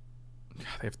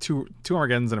 They have two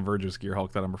Armageddons and a Verge's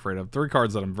Gearhulk that I'm afraid of. 3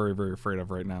 cards that I'm very, very afraid of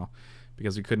right now,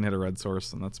 because we couldn't hit a red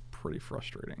source, and that's pretty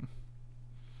frustrating.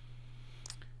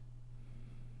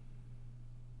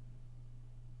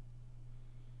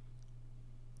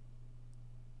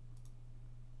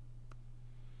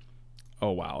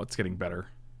 Oh wow, it's getting better.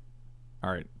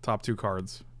 Alright, top 2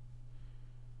 cards.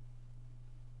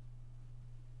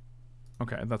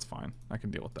 Okay, that's fine. I can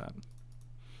deal with that.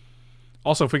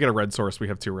 Also, if we get a red source, we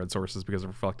have 2 red sources because of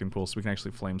Reflecting Pool, so we can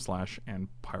actually Flame Slash and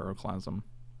Pyroclasm.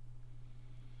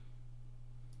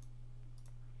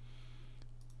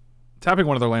 Tapping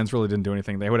one of their lands really didn't do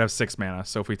anything. They would have 6 mana,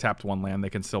 so if we tapped 1 land,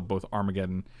 they can still both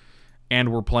Armageddon,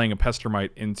 and we're playing a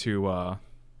Pestermite into a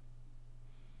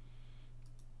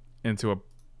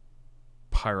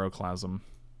Pyroclasm.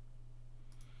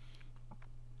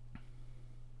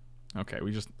 Okay,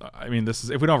 we just... I mean, this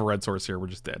is... If we don't have a red source here, we're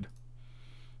just dead.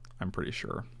 I'm pretty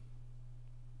sure.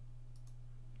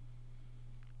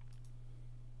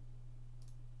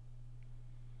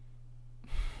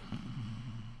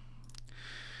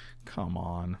 Come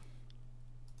on.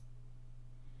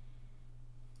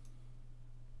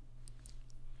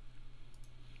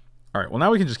 Alright, well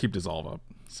now we can just keep Dissolve up.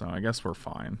 So I guess we're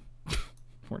fine.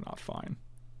 We're not fine.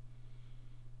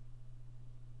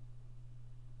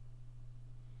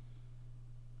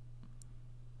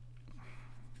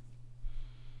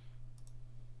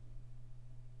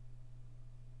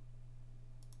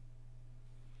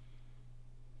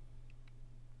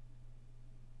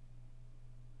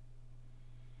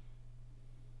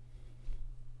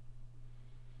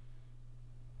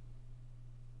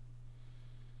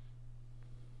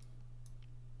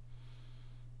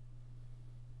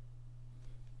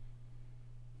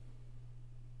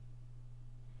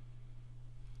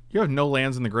 You have no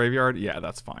lands in the graveyard? Yeah,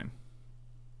 that's fine.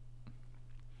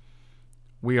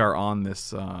 We are on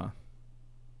this...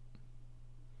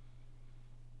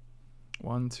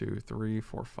 1, 2, 3,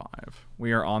 4, 5.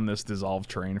 We are on this Dissolve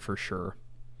train for sure.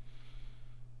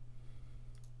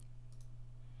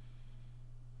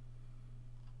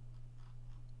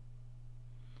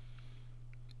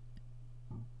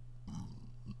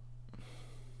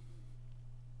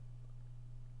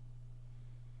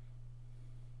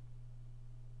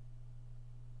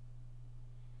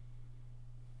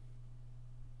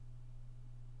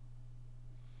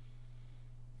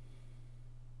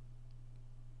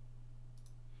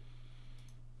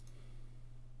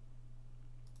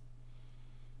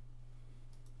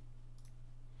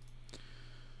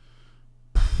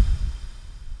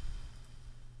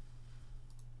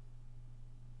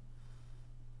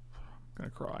 Gonna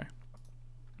cry.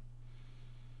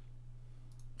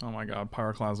 Oh my god,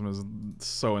 Pyroclasm is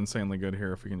so insanely good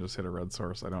here if we can just hit a red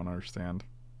source. I don't understand.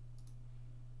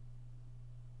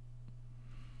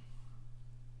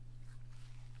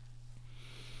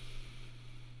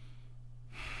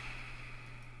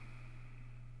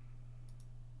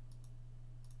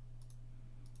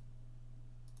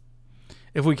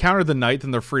 If we counter the Knight, then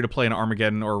they're free to play an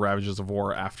Armageddon or Ravages of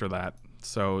War after that.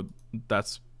 So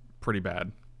that's pretty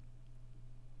bad.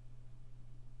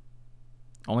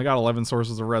 Only got 11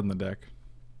 sources of red in the deck.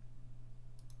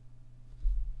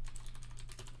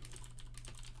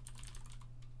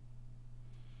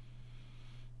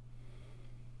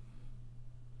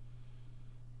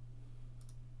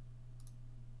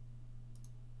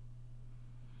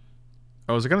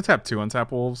 Oh, is it going to tap 2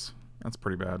 untap Wolves? That's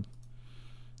pretty bad.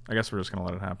 I guess we're just going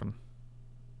to let it happen.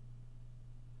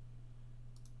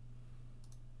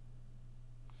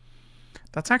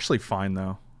 That's actually fine,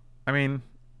 though. I mean...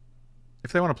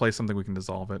 If they want to play something, we can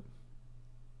dissolve it.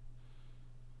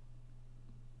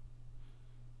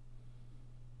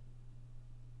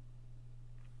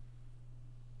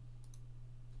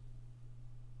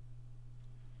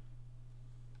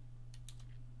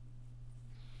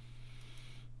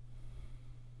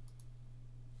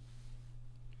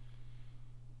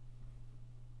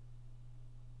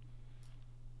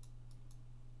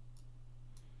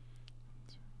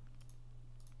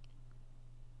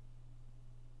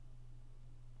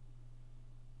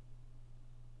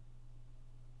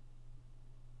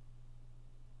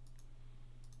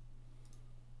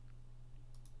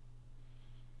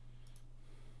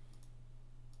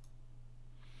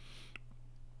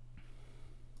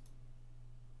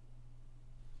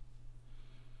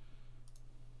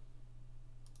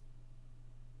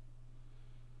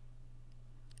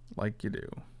 Like you do.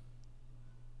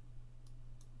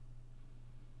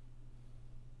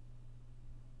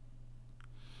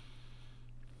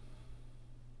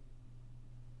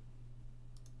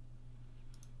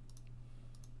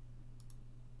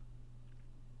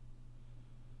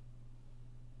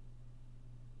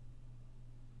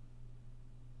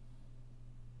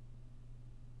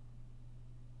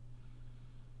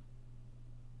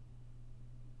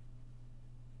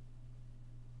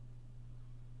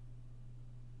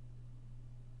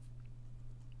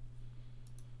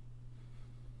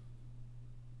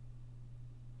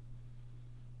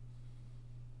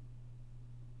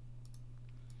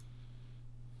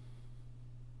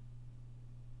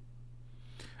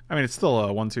 I mean, it's still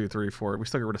a 1, 2, 3, 4. We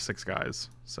still get rid of 6 guys,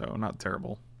 so not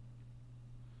terrible.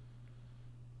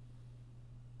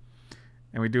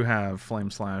 And we do have Flame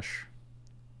Slash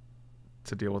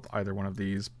to deal with either one of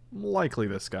these. Likely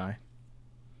this guy.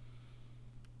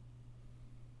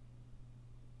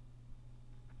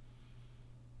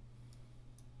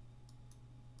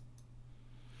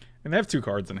 And they have 2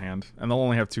 cards in hand, and they'll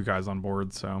only have 2 guys on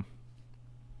board, so...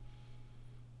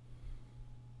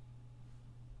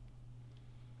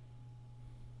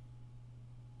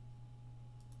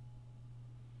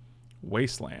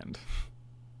 Wasteland.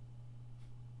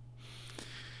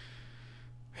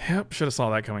 Yep, should have saw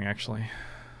that coming, actually.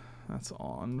 That's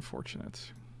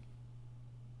unfortunate.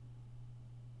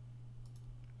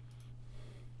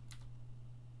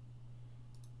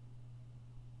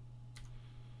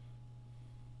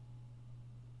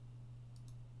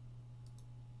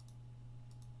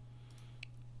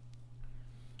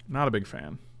 Not a big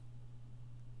fan.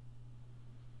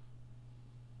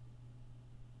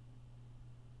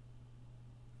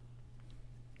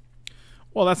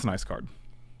 Well, that's a nice card.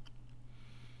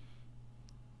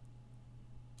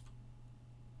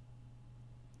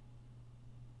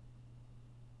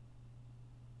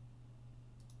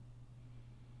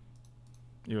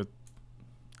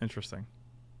 Interesting.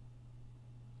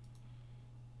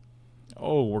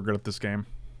 Oh, we're good at this game.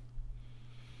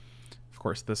 Of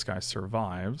course, this guy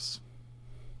survives.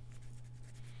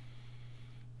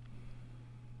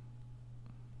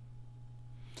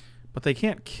 But they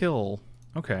can't kill.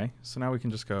 Okay, so now we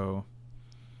can just go...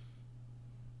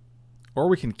 Or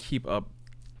we can keep up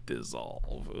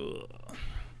Dissolve. Ugh.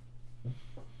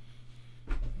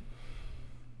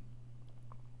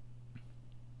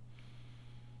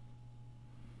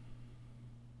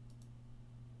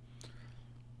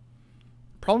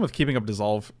 Problem with keeping up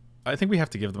Dissolve, I think we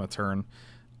have to give them a turn.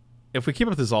 If we keep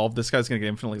up Dissolve, this guy's going to get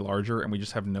infinitely larger, and we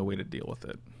just have no way to deal with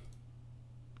it.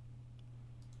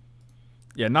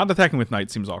 Yeah, not attacking with Knight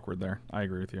seems awkward there. I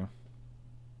agree with you.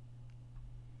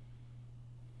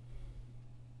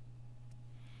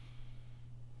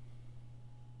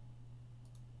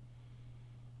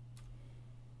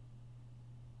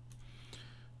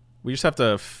 We just have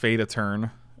to fade a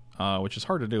turn, which is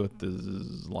hard to do with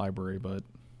this library, but...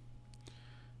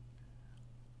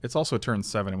 It's also a turn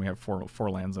 7, and we have four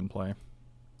lands in play.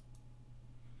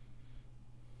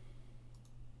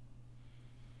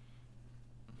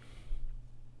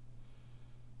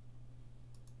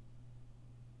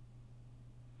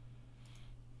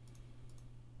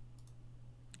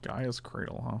 Gaia's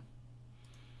Cradle, huh?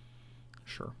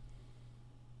 Sure.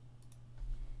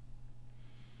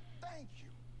 Thank you.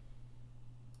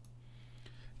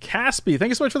 Caspy, thank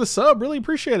you so much for the sub. Really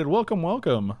appreciate it. Welcome,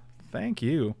 welcome. Thank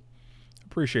you.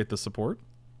 Appreciate the support.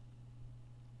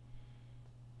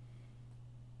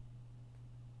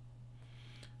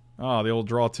 Oh, the old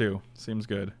draw 2. Seems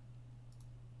good.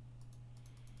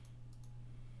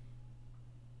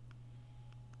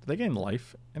 Did they gain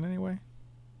life in any way?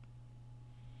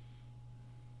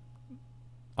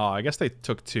 Oh, I guess they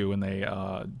took 2 and they,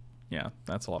 yeah,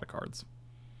 that's a lot of cards.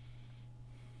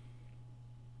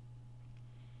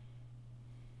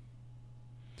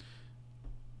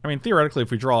 I mean, theoretically,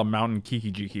 if we draw a Mountain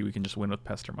Kiki Jiki, we can just win with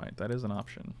Pestermite. That is an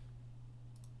option.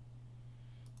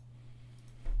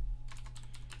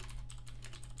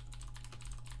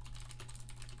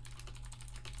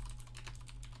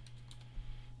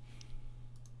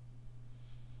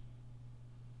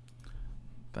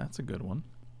 That's a good one.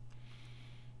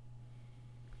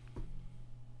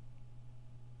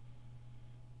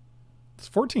 It's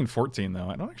 14-14, though.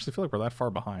 I don't actually feel like we're that far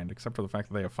behind, except for the fact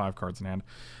that they have 5 cards in hand.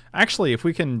 Actually, if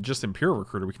we can just Imperial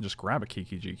Recruiter, we can just grab a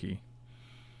Kiki Jiki.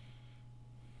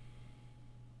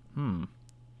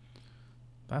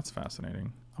 That's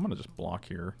fascinating. I'm going to just block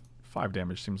here. 5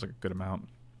 damage seems like a good amount.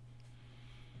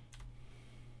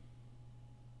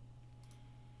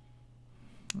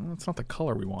 Well, it's not the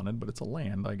color we wanted, but it's a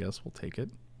land. I guess we'll take it.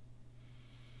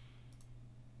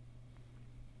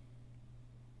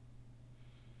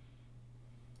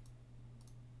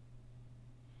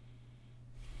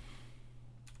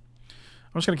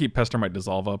 I'm just going to keep Pestermite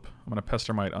Dissolve up. I'm going to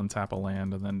Pestermite untap a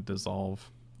land and then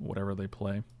dissolve whatever they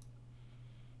play.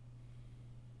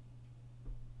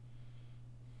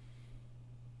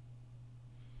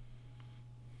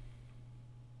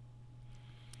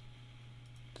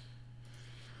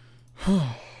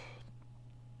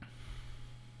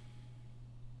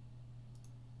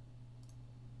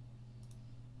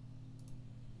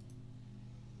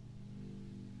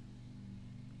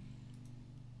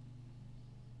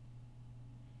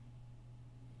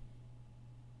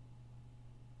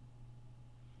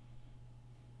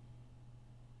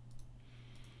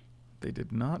 They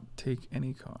did not take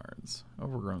any cards.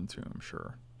 Overgrown Tomb,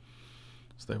 sure.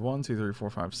 So they have 1, 2, 3, 4,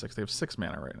 5, 6. They have 6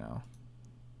 mana right now.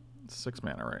 6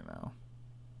 mana right now.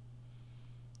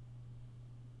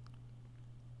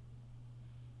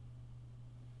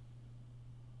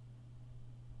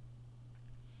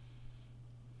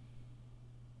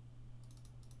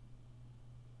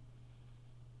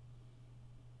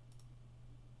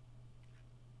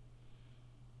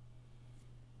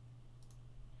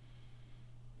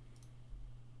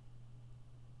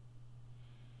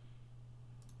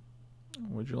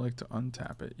 Would you like to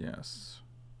untap it? Yes.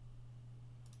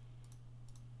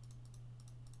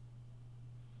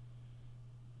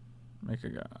 Make a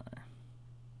guy.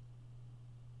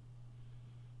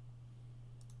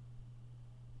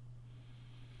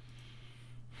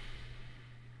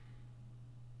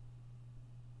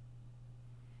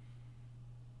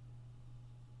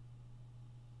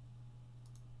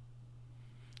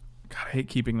 God, I hate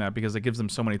keeping that because it gives them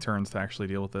so many turns to actually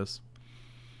deal with this.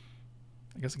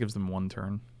 I guess it gives them 1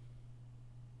 turn.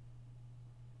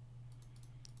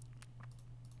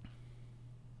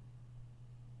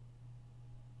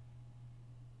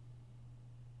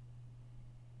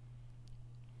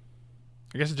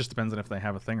 I guess it just depends on if they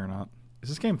have a thing or not. Is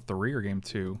this game 3 or game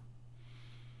 2?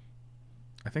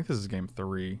 I think this is game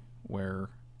 3, where...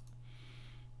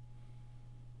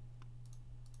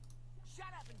 Shut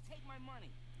up and take my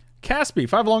money. Caspi,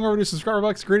 5 long overdue subscriber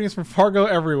bucks. Greetings from Fargo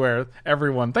everywhere.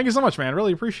 Everyone. Thank you so much, man.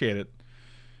 Really appreciate it.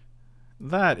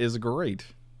 That is great.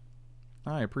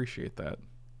 I appreciate that.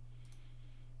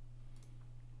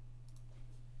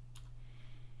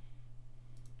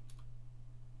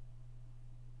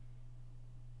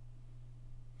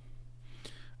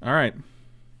 All right.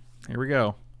 Here we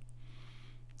go.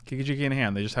 Kiki-Jiki in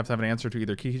hand. They just have to have an answer to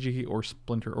either Kiki-Jiki or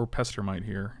Splinter or Pestermite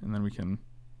here, and then we can...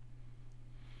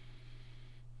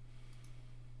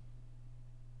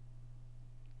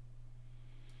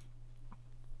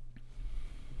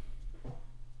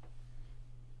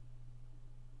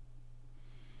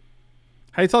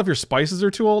 How do you tell if your spices are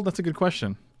too old? That's a good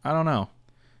question. I don't know.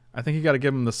 I think you got to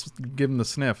give them the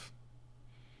sniff.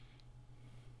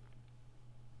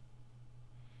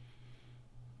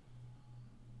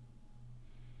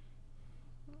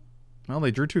 Well,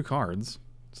 they drew 2 cards,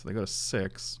 so they go to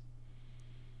 6.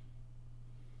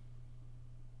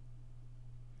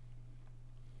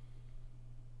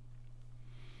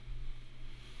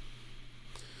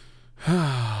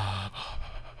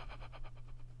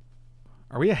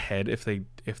 Are we ahead if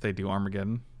they do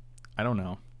Armageddon? I don't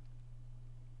know.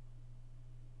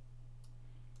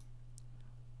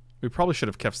 We probably should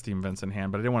have kept Steam Vents in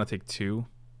hand, but I didn't want to take 2.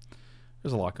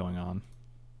 There's a lot going on.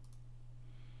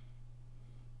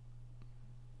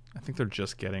 I think they're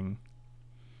just getting...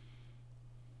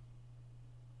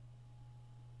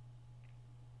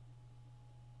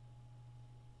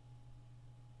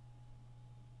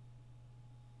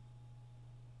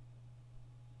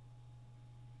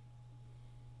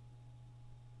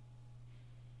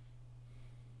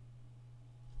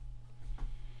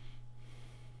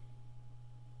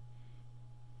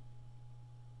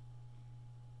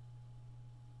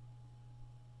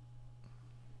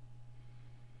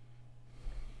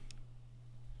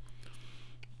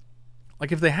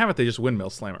 Like, if they have it, they just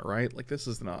windmill slam it, right? Like, this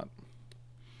is not...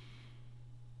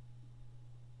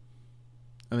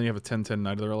 And then you have a 10-10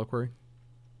 Knight of the Reliquary.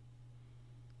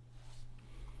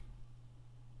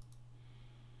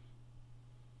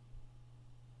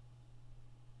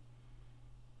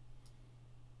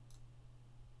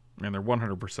 Man, they're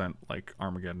 100% like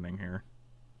Armageddoning here.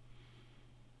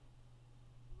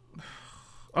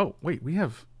 Oh, wait, we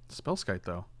have Spellskite,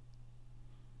 though.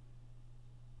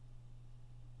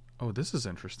 Oh, this is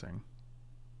interesting.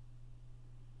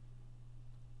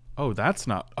 Oh, that's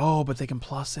not... Oh, but they can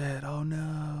plus it. Oh,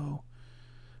 no.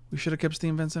 We should have kept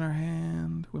Steam Vents in our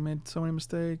hand. We made so many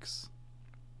mistakes.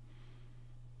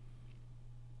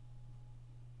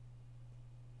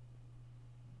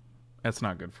 That's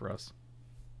not good for us.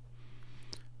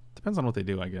 Depends on what they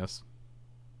do, I guess.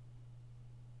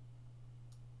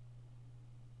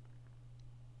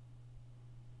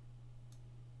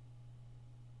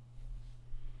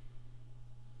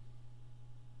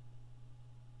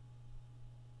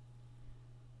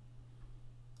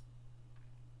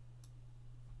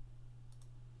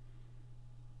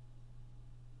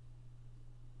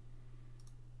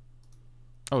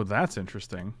 Oh, that's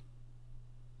interesting.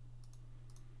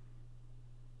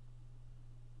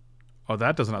 Oh,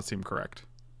 that does not seem correct.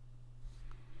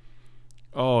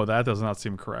 Oh, that does not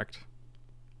seem correct.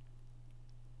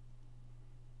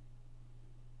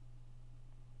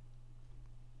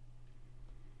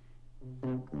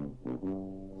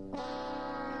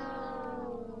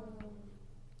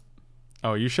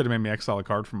 Oh, you should have made me exile a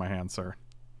card from my hand, sir.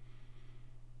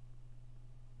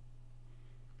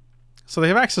 So they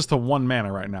have access to 1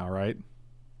 mana right now, right?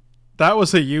 That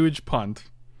was a huge punt.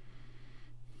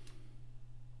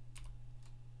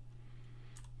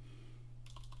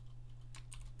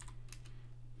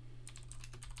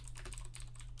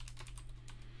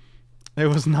 It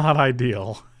was not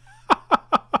ideal.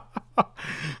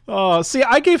 See,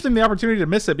 I gave them the opportunity to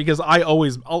miss it because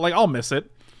I'll miss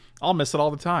it. I'll miss it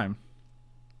all the time.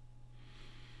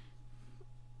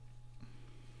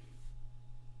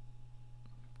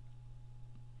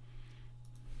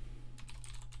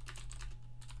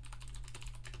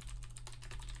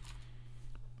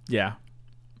 Yeah.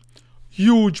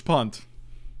 Huge punt.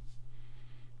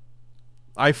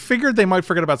 I figured they might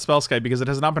forget about Spellskite because it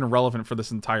has not been relevant for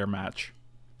this entire match.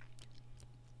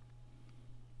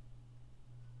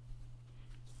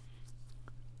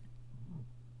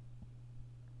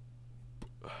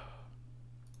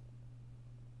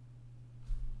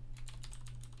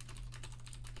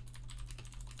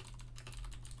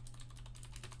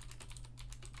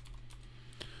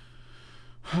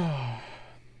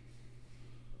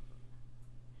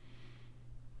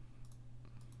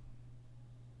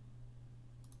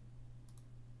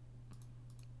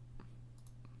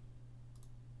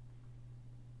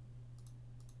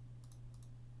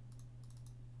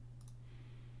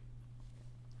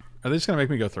 Are they just going to make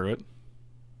me go through it?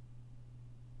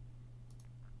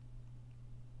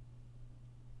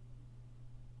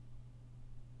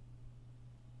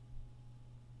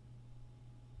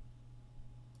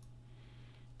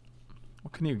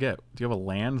 What can you get? Do you have a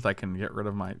land that can get rid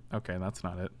of my... Okay, that's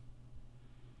not it.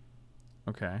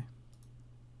 Okay.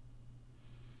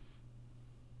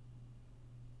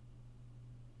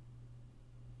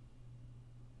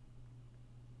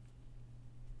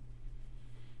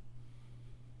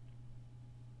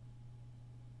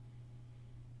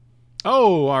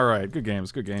 Oh, all right. Good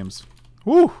games. Good games.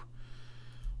 Woo!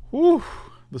 Woo!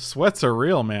 The sweats are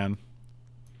real, man.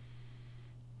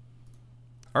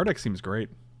 Our deck seems great.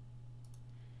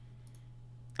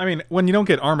 I mean, when you don't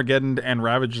get Armageddon and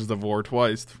Ravages the Vor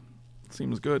twice, it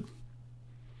seems good.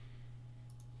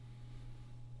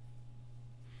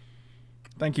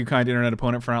 Thank you, kind internet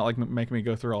opponent, for not making me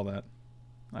go through all that.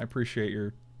 I appreciate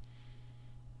your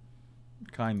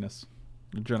kindness,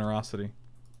 your generosity.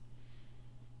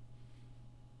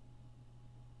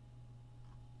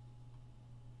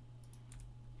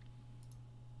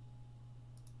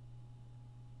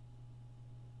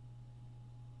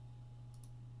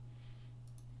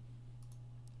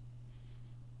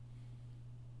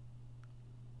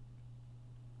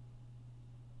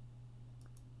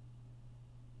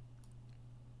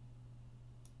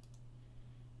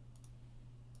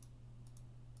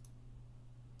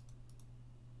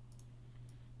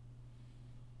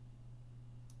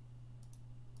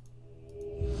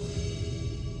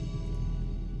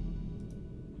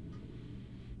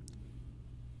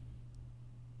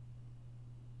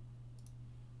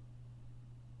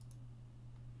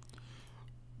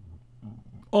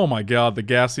 Oh my god, the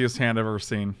gassiest hand I've ever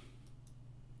seen.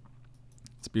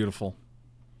 It's beautiful.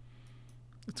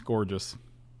 It's gorgeous.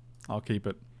 I'll keep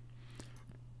it.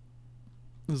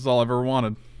 This is all I've ever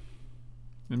wanted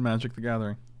in Magic the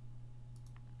Gathering.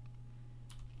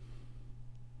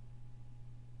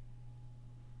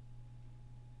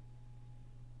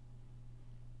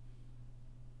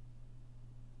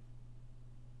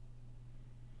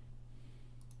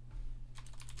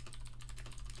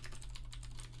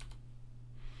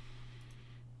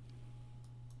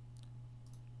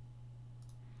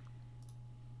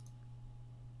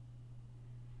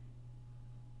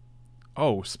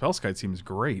 Oh, Spellskite seems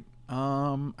great.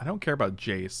 I don't care about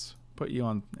Jace. Put you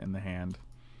on in the hand.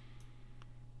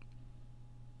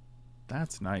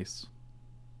 That's nice.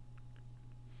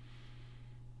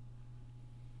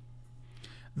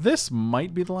 This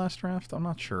might be the last draft. I'm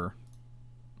not sure.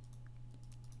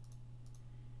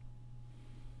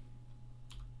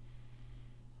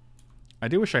 I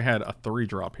do wish I had a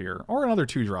 3-drop here. Or another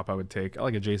 2-drop I would take. I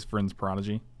like a Jace Vryn's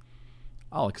Prodigy.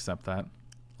 I'll accept that.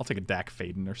 I'll take a Dak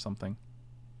Faden or something.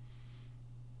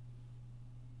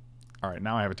 Alright,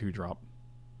 now I have a 2-drop.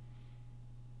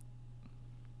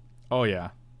 Oh yeah.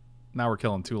 Now we're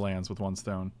killing 2 lands with 1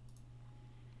 stone.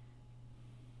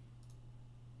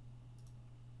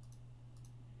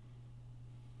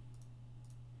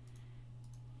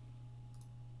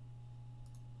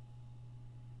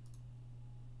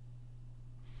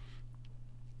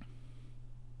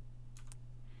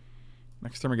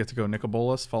 Next time we get to go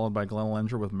Nicobolas, followed by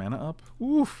Glenelendra with mana up.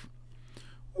 Oof.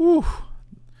 Oof.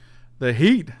 The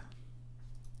heat.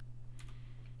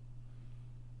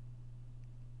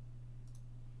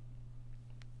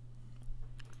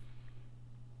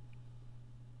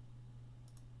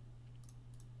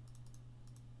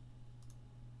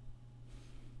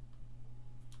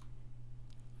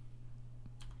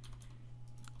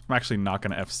 I'm actually not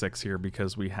going to F6 here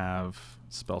because we have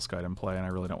Spellskite in play, and I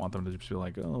really don't want them to just be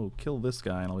like, oh, kill this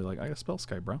guy. And I'll be like, I got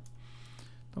Spellskite, bro.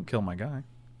 Don't kill my guy.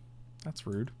 That's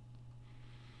rude.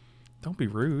 Don't be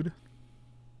rude.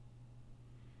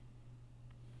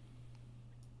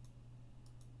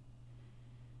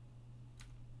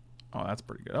 Oh, that's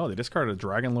pretty good. Oh, they discarded a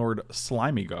Dragon Lord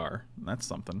Slimygar. That's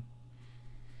something.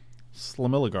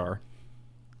 Slimiligar.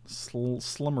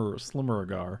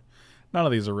 Slimmeragar. None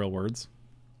of these are real words.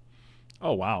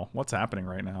 Oh, wow. What's happening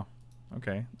right now?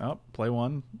 Okay. Oh, play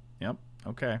one. Yep.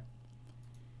 Okay.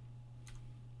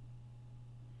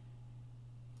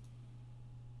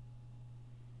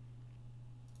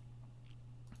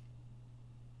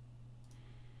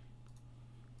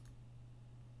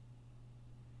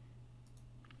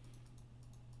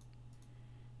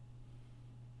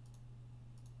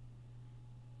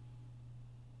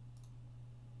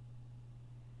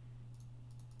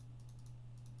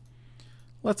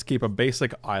 Let's keep a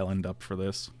basic island up for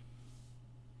this.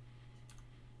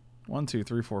 1, 2,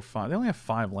 3, 4, 5. They only have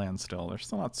 5 lands still. They're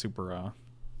still not super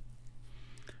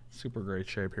super great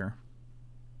shape here.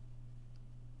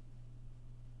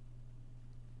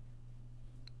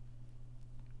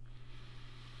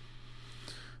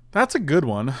 That's a good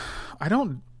one.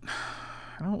 I'm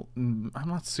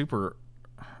not super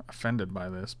offended by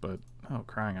this, but oh,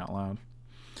 crying out loud.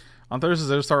 On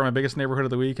Thursdays, I would start with my biggest neighborhood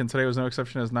of the week, and today was no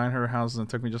exception. It has 900 houses, and it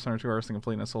took me just under 2 hours to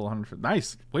complete, and I sold 150.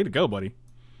 Nice! Way to go, buddy.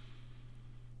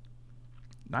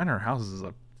 900 houses is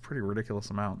a pretty ridiculous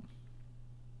amount.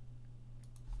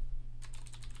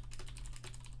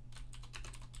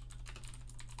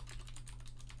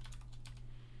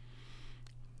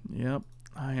 Yep.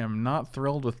 I am not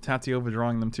thrilled with Tatiova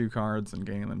drawing them 2 cards and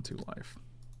gaining them 2 life.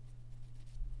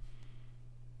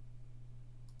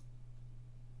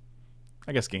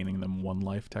 I guess gaining them 1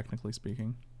 life, technically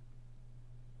speaking.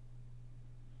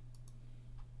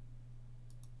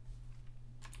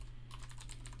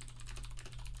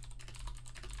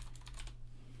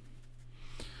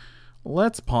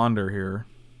 Let's ponder here.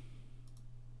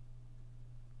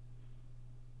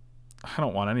 I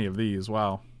don't want any of these.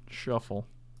 Wow. Shuffle.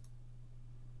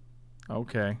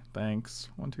 Okay, thanks.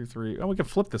 1, 2, 3. Oh, we can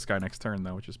flip this guy next turn,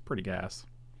 though, which is pretty gas.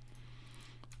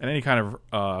 And any kind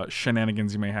of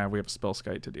shenanigans you may have, we have a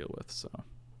Spellskite to deal with, so.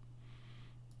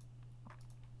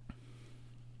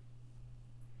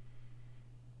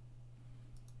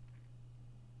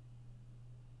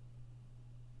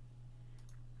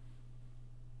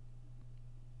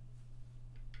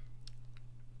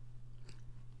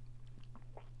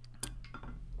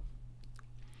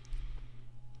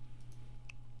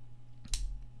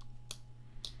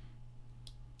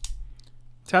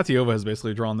 Tatiova has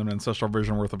basically drawn them an Ancestral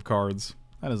Vision worth of cards.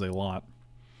 That is a lot.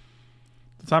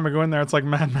 The time I go in there, it's like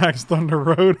Mad Max Thunder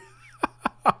Road.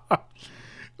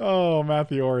 Oh,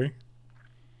 Mathiori.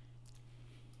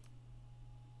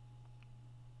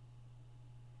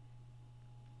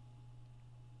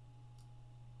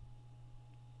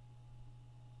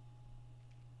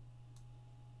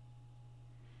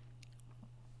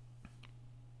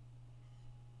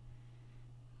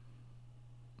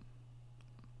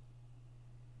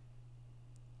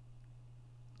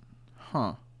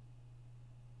 Huh.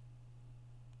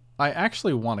 I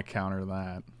actually want to counter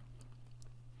that.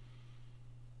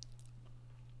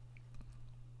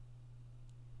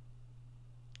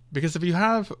 Because if you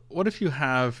have... What if you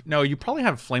have... No, you probably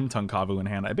have Flame Tongue Kavu in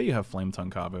hand. I bet you have Flame Tongue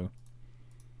Kavu.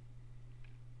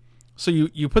 So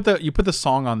you put the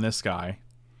song on this guy.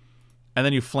 And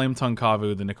then you Flame Tongue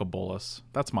Kavu the Nicol Bolas.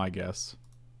 That's my guess.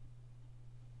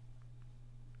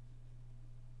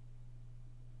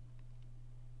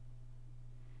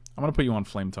 I'm going to put you on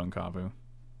Flame Tongue Kavu.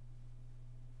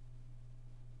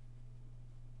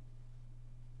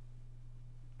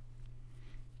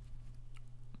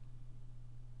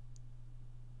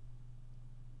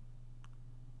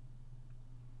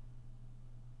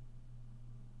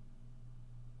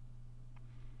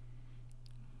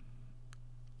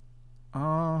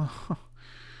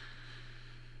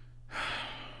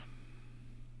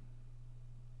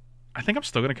 I think I'm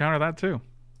still going to counter that too.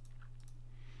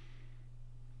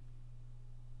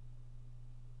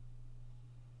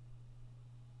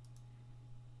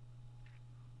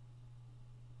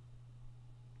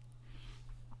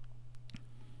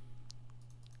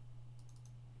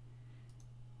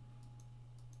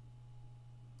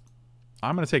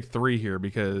 I'm going to take 3 here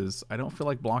because I don't feel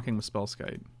like blocking with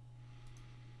Spellskite.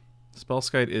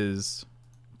 Spellskite is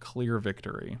clear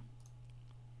victory.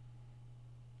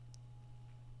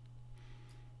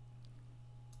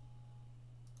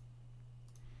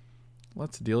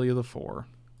 Let's deal you the 4.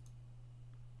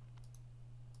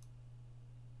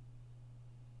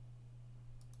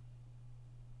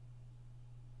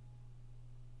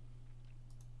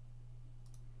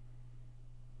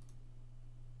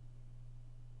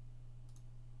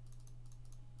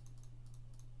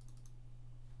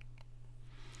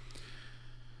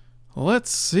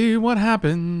 Let's see what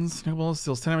happens. Nicol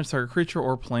deals 10 damage to target creature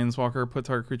or planeswalker. Put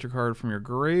target creature card from your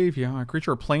graveyard.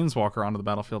 Creature or planeswalker onto the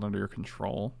battlefield under your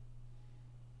control.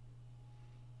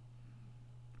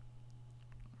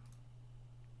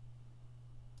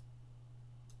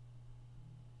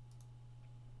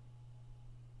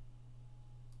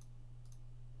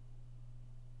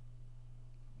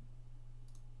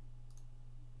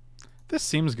 This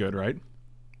seems good, right?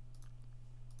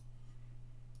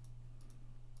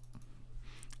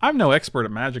 I'm no expert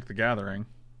at Magic the Gathering.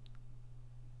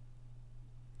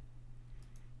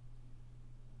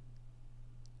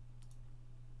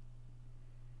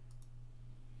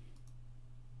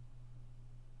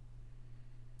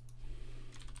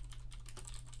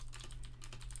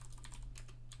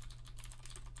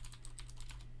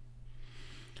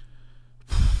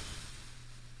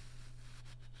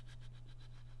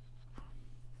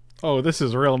 Oh, this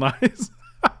is real nice.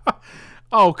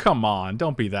 Oh, come on.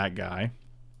 Don't be that guy.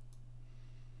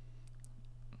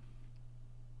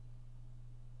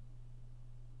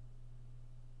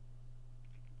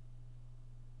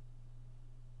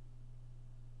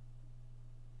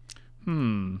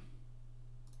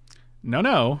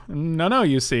 No,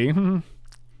 you see.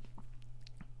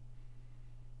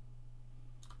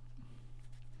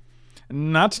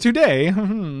 Not today.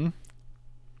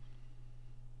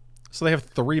 So they have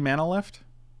 3 mana left?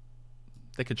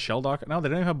 They could Shelldock. No, they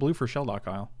don't even have blue for Shelldock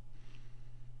Isle.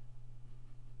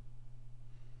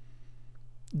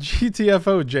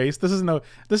 GTFO, Jace.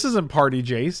 This isn't party,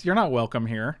 Jace. You're not welcome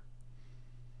here.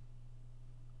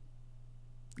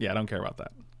 Yeah, I don't care about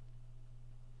that.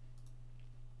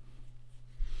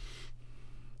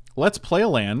 Let's play a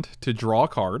land to draw a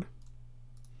card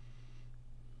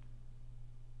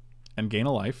and gain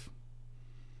a life.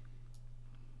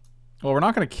 Well, we're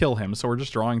not going to kill him, so we're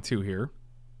just drawing 2 here.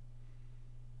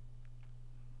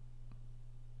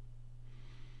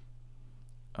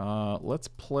 Let's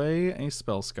play a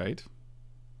Spellskite.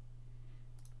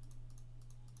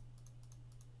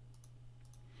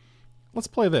 Let's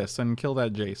play this and kill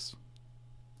that Jace.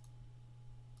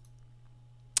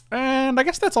 And I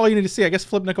guess that's all you need to see. I guess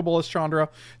Flip, Nicol Bolas, Chandra,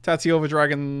 Tatsiova,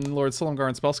 Dragon Lord, Silumgar,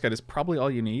 and Spellskite is probably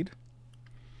all you need.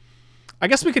 I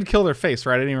guess we could kill their face,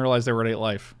 right? I didn't even realize they were at 8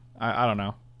 life. I don't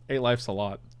know. 8 life's a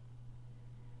lot.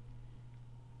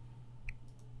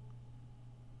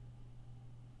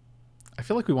 I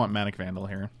feel like we want Manic Vandal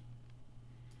here.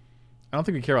 I don't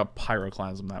think we care about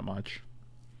Pyroclasm that much.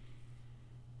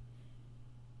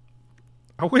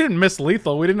 Oh, we didn't miss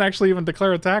lethal. We didn't actually even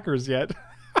declare attackers yet.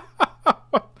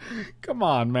 Come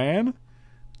on, man.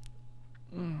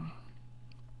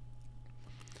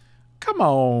 Come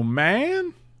on,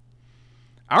 man.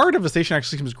 Our Devastation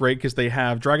actually seems great because they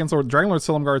have Dragon Lord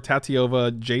Silumgar,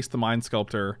 Tatsiova, Jace the Mind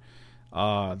Sculptor.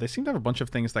 They seem to have a bunch of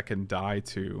things that can die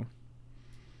to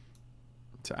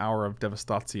Hour of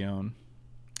Devastation.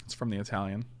 It's from the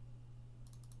Italian.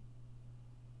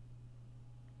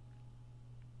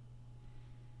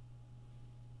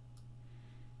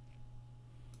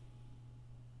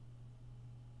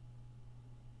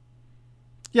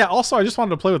 Yeah, also, I just wanted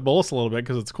to play with Bolas a little bit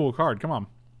because it's a cool card. Come on.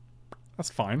 That's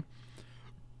fine.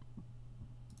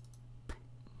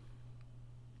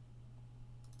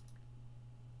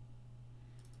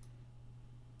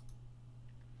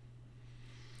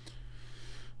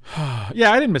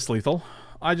 Yeah, I didn't miss lethal.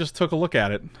 I just took a look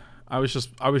at it. I was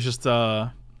just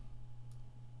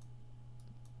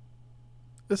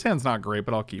this hand's not great,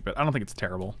 but I'll keep it. I don't think it's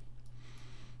terrible.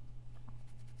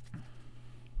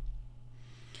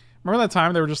 Remember that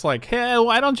time they were just like, hey,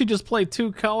 why don't you just play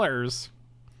 2 colors?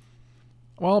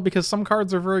 Well, because some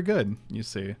cards are very good, you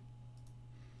see.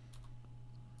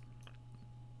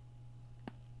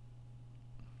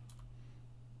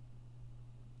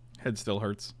 Head still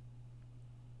hurts.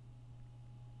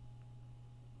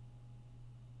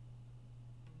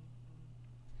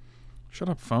 Shut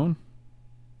up, phone.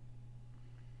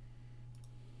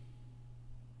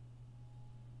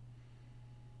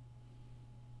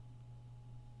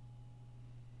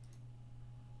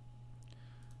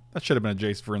 That should have been a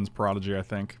Jace Vryn's Prodigy, I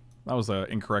think. That was an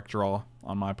incorrect draw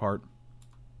on my part.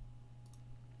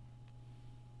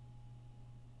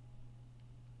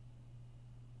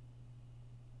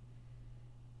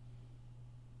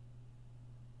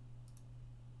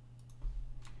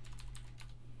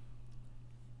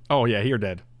 Oh, yeah, you're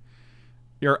dead.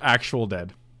 You're actual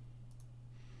dead.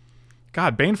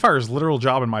 God, Banefire's literal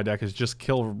job in my deck is just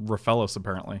kill Raphaelos,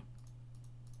 apparently.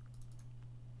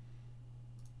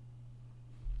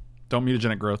 Don't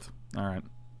mutagenic growth. Alright.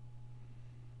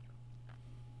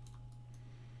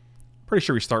 Pretty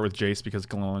sure we start with Jace because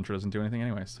Galil Intro doesn't do anything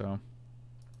anyway, so...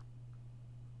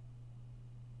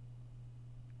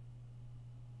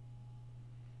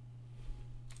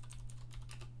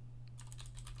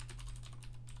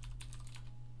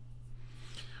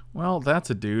 Well, that's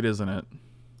a dude, isn't it?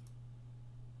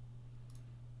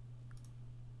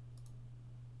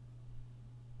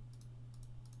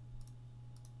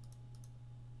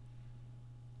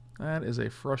 That is a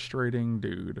frustrating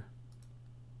dude.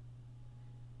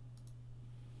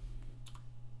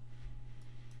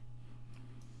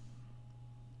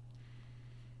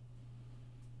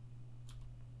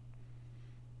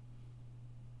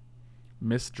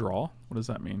 Misdraw? What does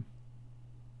that mean?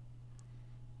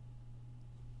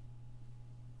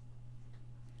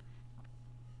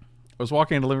 I was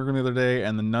walking into the living room the other day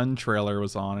and the Nun trailer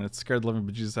was on and it scared the living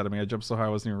bejesus out of me. I jumped so high I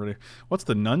wasn't even ready. What's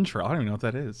the Nun trailer? I don't even know what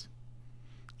that is.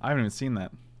 I haven't even seen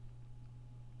that.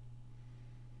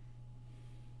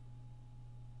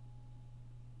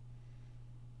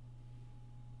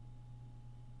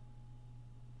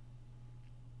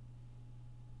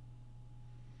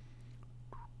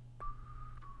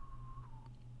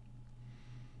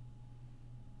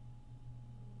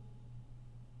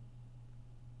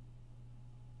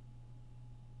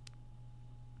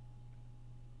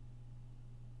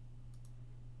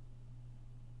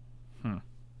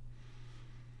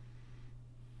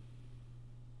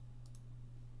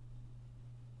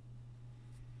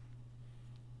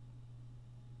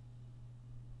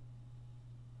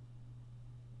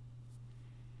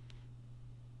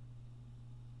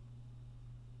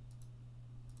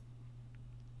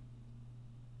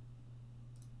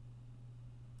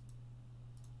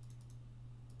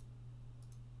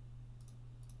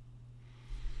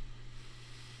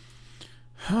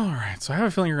 Alright, so I have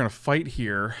a feeling you're going to fight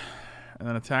here and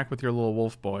then attack with your little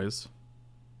wolf boys.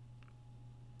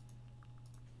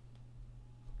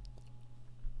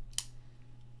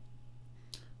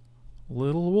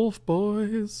 Little wolf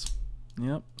boys.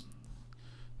 Yep.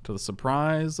 To the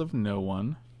surprise of no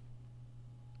one.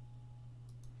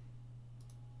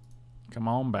 Come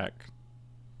on back.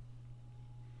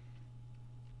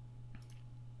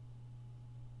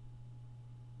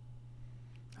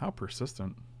 How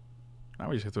persistent. Now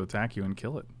we just have to attack you and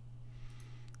kill it.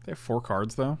 They have 4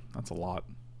 cards, though? That's a lot.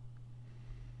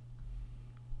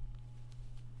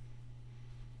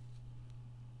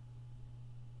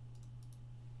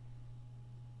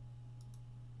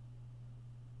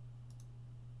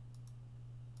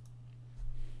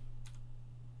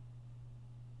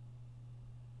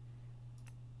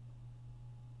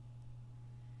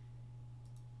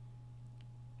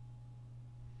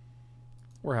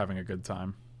 We're having a good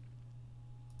time.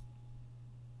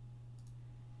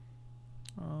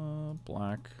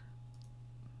 Black,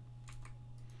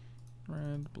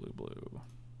 red, blue, blue.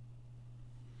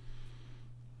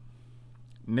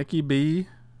 Nikki B,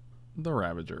 the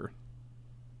Ravager.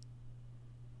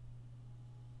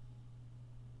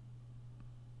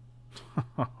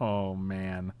 Oh,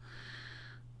 man.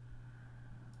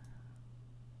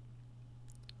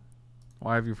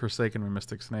 Why have you forsaken me,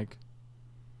 Mystic Snake?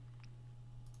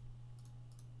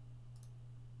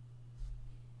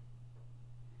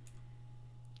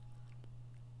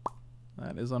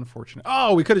 That is unfortunate.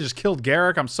 Oh, we could have just killed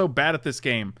Garrick. I'm so bad at this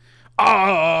game.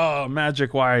 Oh,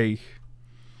 Magic, why?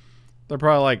 They're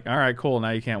probably like, all right, cool, now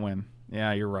you can't win.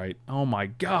 Yeah, you're right. Oh, my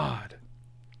God.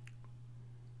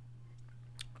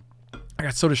 I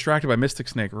got so distracted by Mystic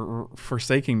Snake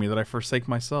forsaking me that I forsake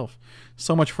myself.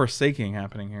 So much forsaking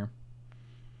happening here.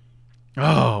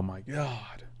 Oh, my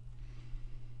God.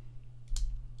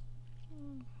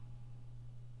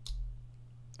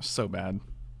 So bad.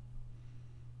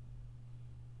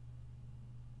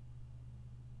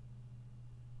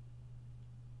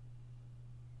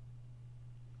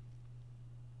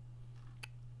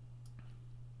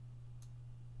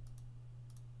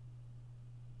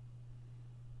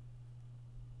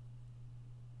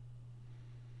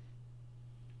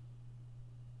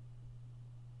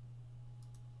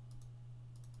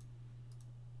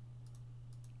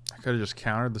 I could have just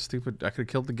countered the stupid... I could have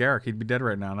killed the Garrick. He'd be dead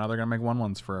right now. Now they're going to make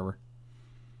 1/1s forever.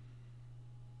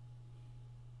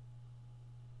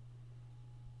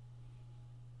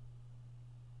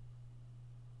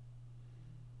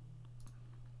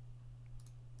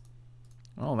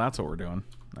 Well, that's what we're doing.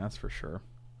 That's for sure.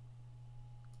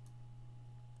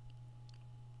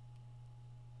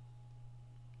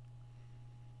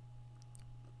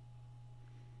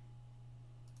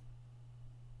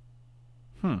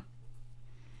 Hmm.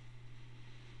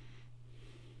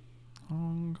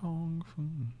 Hong Kong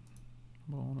food.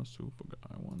 Bonus super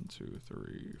guy. 1, 2,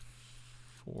 3,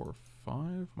 4,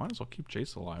 5. Might as well keep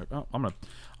Jace alive. Oh, I'm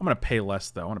gonna pay less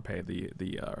though. I want to pay the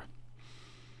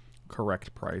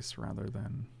correct price rather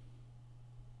than.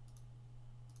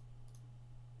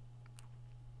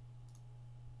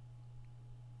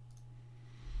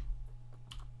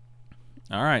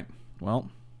 All right. Well,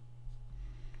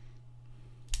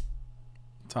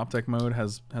 top deck mode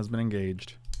has been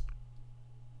engaged.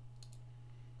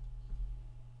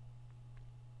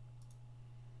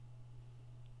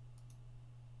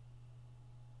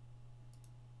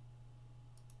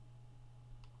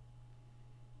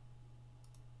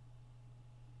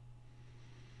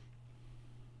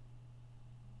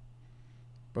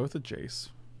 Both a Jace.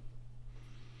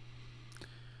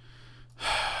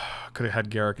 Could have had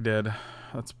Garrick dead.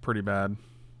 That's pretty bad.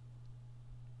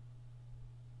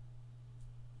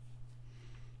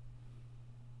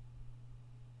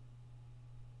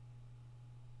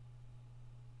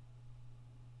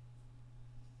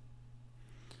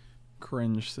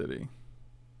 Cringe City.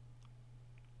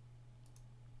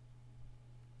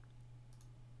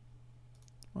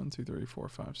 One, two, three, four,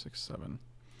 five, six, seven.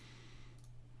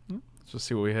 Let's just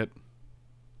see what we hit.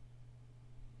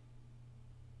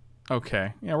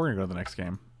 Okay. Yeah, we're going to go to the next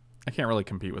game. I can't really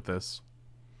compete with this.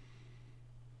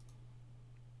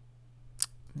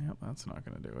 Yep, that's not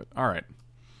going to do it. All right.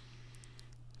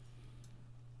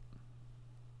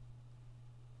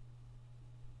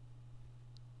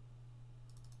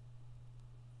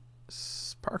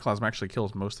 Pyroclasm actually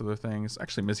kills most of their things.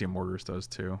 Actually, Mizzium Mortars does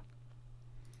too.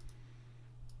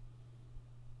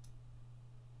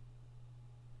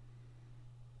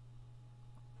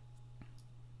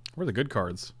 Where are the good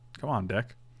cards? Come on,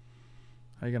 deck.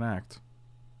 How you gonna act?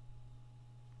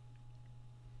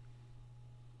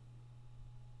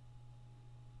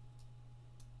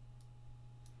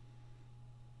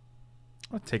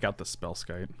 I'll take out the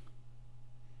Spellskite.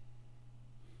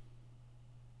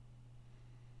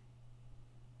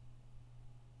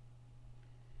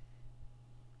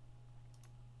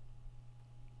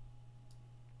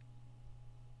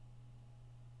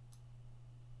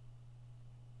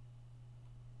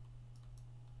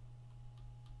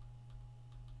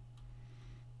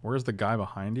 Where's the guy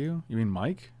behind you? You mean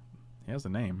Mike? He has a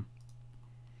name.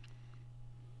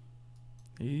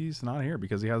 He's not here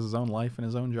because he has his own life and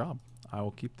his own job. I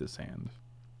will keep this hand.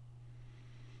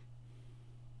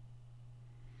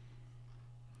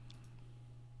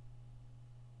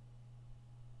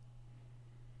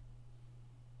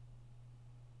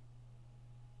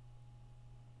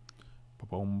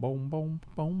 Boom, boom, boom,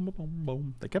 boom, boom,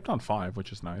 boom. They kept on 5,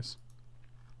 which is nice.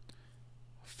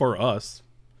 For us.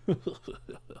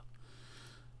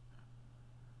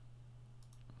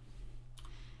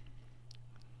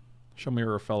 Show me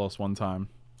Rafellos one time.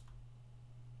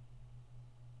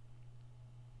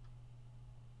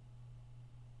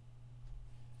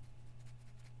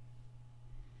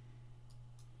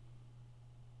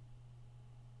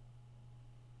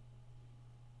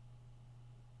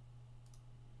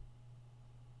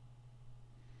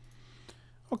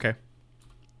 Okay.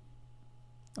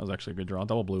 That was actually a good draw.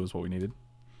 Double blue is what we needed.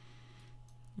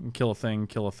 Kill a thing,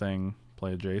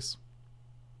 play a Jace.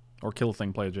 Or kill a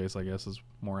thing, play a Jace, I guess, is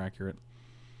more accurate.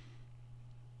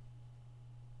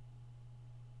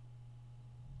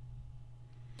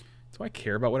 Do I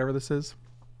care about whatever this is?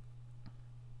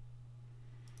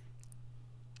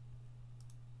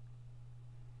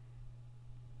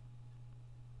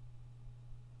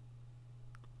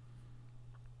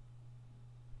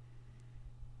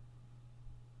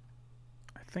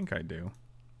 I think I do.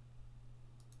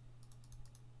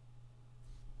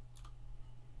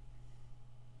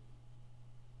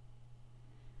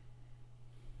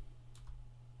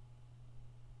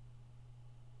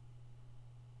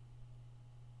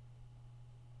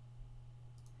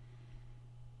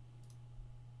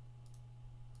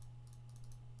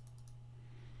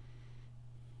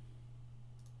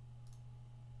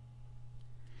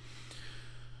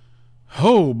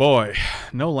 Oh boy,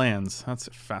 no lands. That's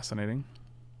fascinating.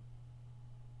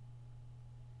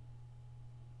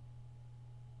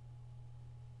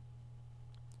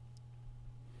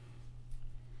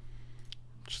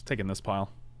 Just taking this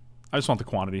pile. I just want the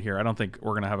quantity here. I don't think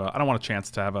we're gonna have a. I don't want a chance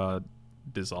to have a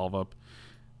dissolve up.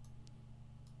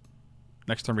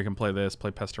 Next turn we can play this.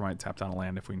 Play Pestermite, tap down a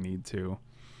land if we need to.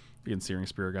 Be in Searing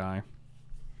Spear guy.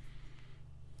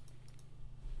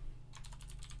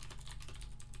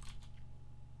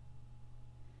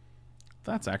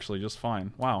 That's actually just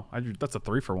fine. Wow, that's a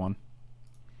 3-for-1.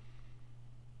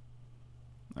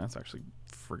 That's actually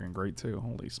friggin' great too.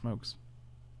 Holy smokes.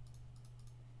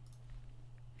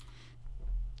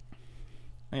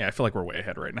 Yeah, I feel like we're way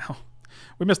ahead right now.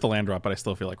 We missed the land drop, but I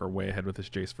still feel like we're way ahead with this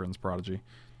Jace Vryn's Prodigy.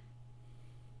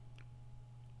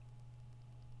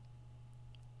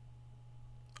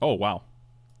 Oh, wow.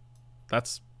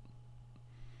 That's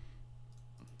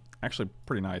actually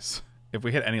pretty nice. If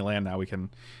we hit any land now, we can...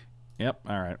 Yep,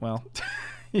 alright, well...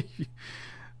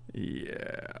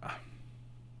 yeah...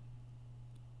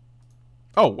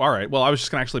 Oh, alright. Well, I was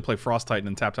just going to actually play Frost Titan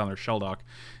and tap down their Sheldock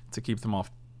to keep them off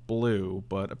blue,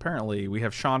 but apparently we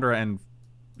have Chandra and...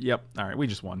 Yep, alright, we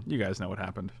just won. You guys know what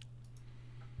happened.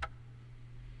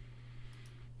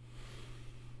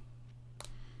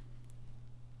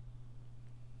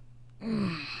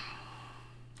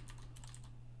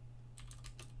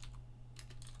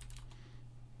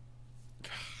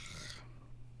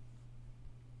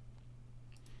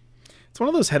 It's one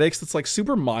of those headaches that's like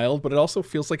super mild, but it also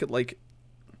feels like it like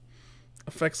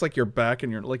affects like your back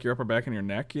and your like your upper back and your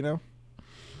neck, you know?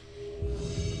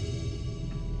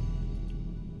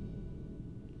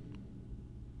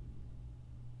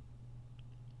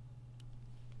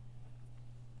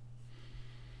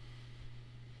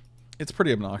 It's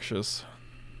pretty obnoxious.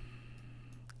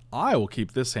 I will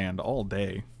keep this hand all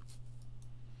day.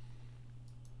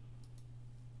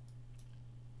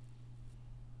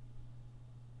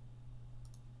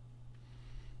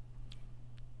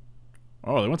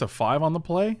 Oh, they went to 5 on the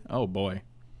play? Oh, boy.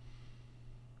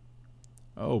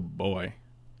 Oh, boy.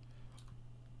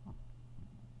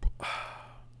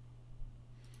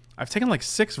 I've taken like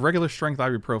 6 regular strength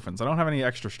ibuprofens. I don't have any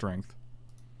extra strength.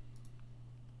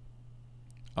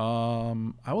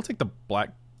 I will take the Black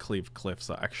Cleave Cliffs,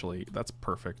 actually. That's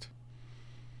perfect.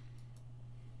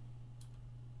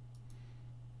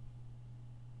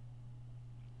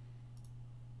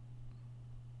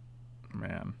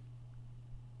 Man.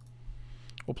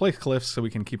 We'll play Cliffs so we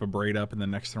can keep a Braid up, and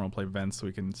then next turn we'll play Vents so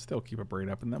we can still keep a Braid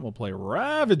up, and then we'll play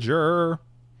Ravager.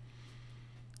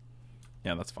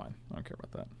 Yeah, that's fine. I don't care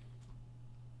about that.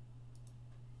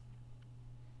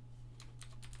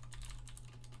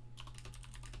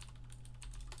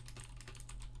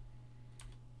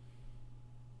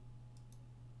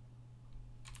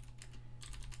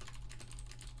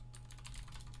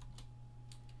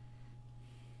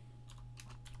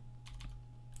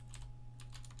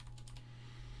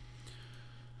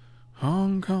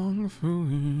 Hong Kong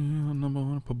Fooey. Number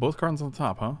one. Put both cards on the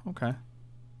top, huh? Okay.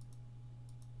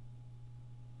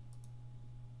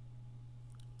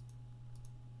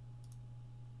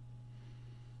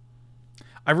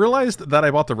 I realized that I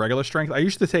bought the regular strength. I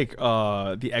used to take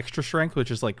the extra strength,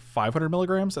 which is like 500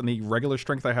 milligrams, and the regular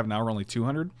strength I have now are only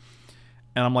 200.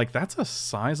 And I'm like, that's a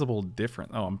sizable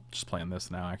difference. Oh, I'm just playing this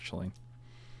now, actually.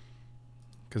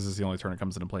 Because this is the only turn it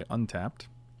comes into play untapped.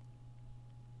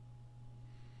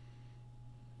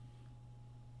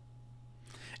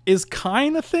 Is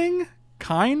kind a thing?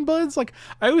 Kind buds? Like,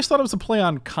 I always thought it was a play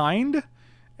on kind,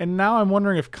 and now I'm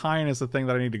wondering if kind is the thing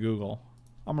that I need to Google.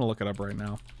 I'm gonna look it up right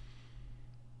now.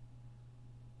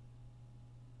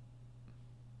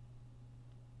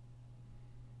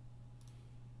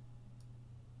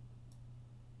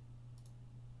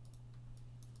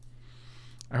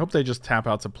 I hope they just tap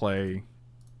out to play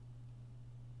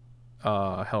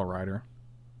Hell Rider.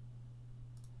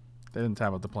 They didn't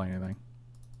tap out to play anything.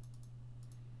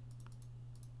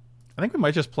 I think we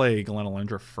might just play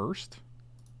Glenalendra first.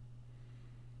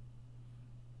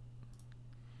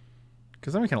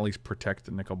 Because then we can at least protect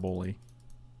Nicoboli.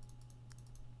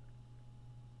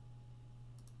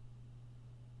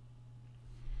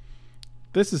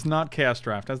 This is not Chaos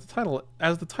Draft. As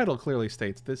the title clearly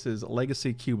states, this is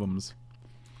Legacy Cubums.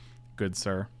 Good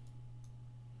sir.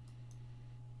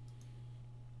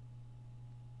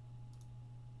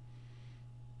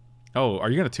 Oh, are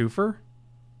you gonna twofer?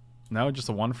 No, just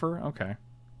a one-fer? Okay.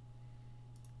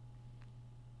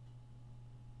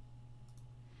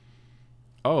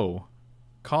 Oh.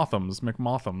 Cothams,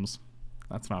 McMothams.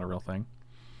 That's not a real thing.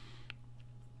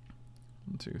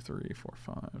 1, 2, 3, 4,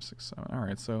 5, 6, 7.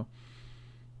 Alright, so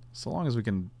long as we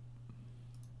can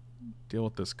deal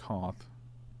with this Koth.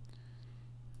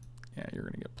 Yeah, you're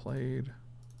gonna get played.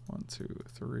 1, 2,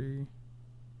 3.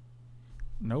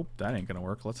 Nope, that ain't gonna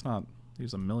work. Let's not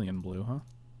use a million blue, huh?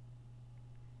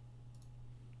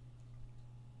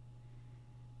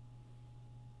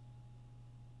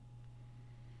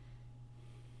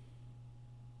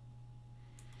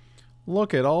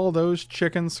 Look at all those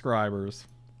chicken scribers.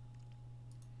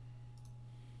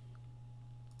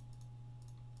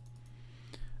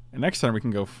 And next time we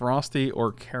can go Frosty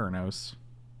or Keranos.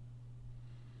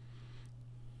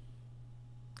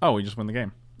 Oh, we just win the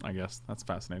game, I guess. That's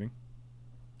fascinating.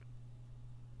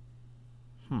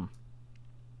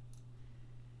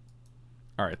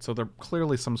 Alright, so they're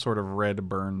clearly some sort of red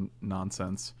burn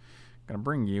nonsense. Gonna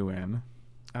bring you in.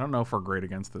 I don't know if we're great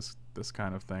against this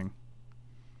kind of thing.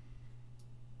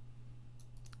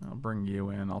 I'll bring you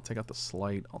in. I'll take out the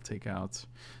Slight. I'll take out...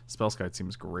 Spellskite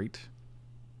seems great.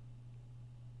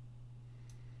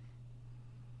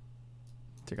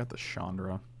 Take out the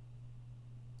Chandra.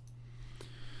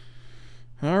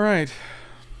 Alright.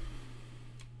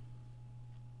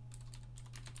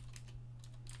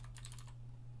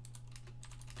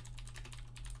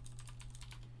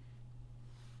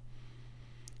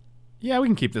 Yeah, we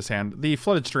can keep this hand. The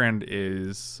Flooded Strand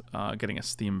is getting a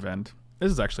Steam Vent.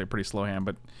 This is actually a pretty slow hand,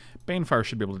 but Banefire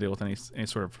should be able to deal with any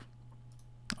sort of...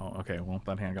 Oh, okay, well,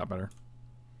 that hand got better.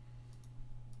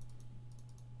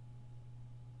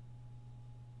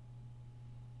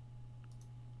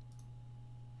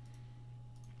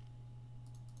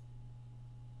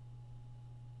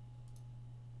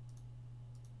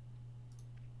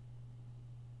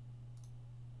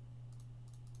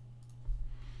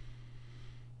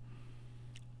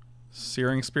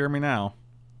 Searing Spear me now.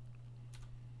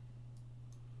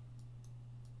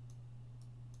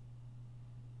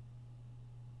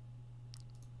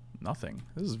 Nothing.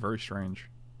 This is very strange.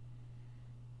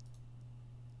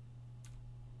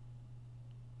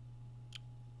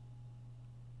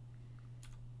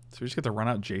 So we just get to run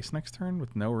out Jace next turn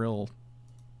with no real...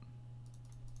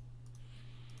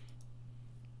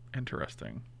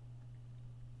 Interesting.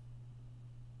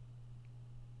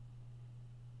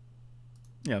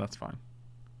 Yeah, that's fine.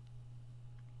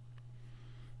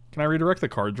 Can I redirect the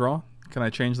card draw? Can I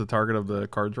change the target of the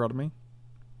card draw to me?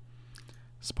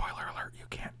 Spoiler alert, you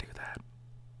can't do that.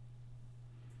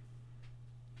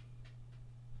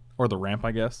 Or the ramp,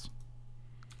 I guess.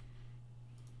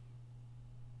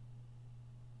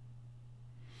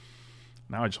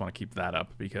 Now I just want to keep that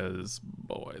up because,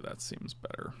 boy, that seems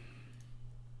better.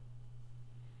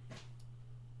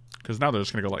 Because now they're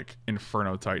just going to go like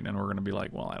Inferno Titan and we're going to be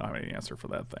like, well, I don't have any answer for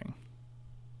that thing.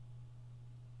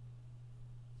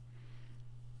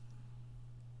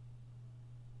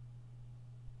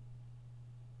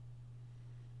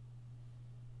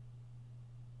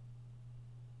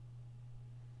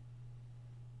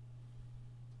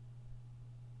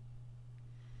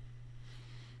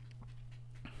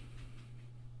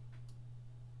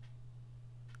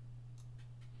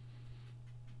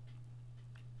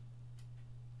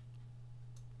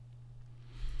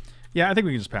 Yeah, I think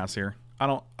we can just pass here. I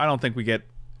don't think we get...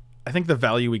 I think the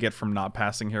value we get from not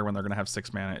passing here when they're going to have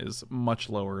 6 mana is much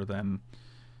lower than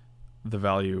the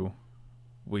value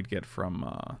we'd get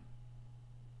from...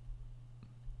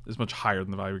 is much higher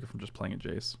than the value we get from just playing a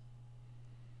Jace.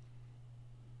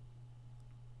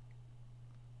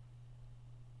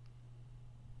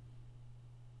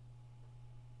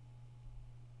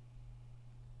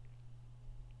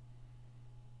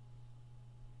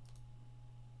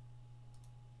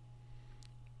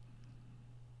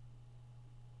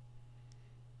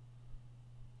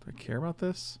 Do I care about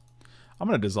this? I'm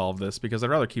going to dissolve this because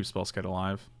I'd rather keep Spellskite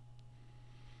alive.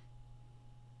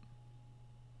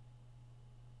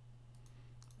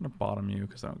 I'm going to bottom you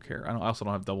because I don't care. I also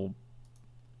don't have double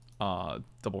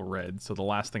red, so the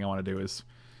last thing I want to do is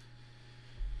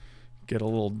get a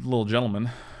little gentleman.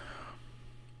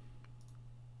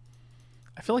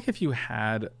 I feel like if you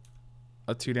had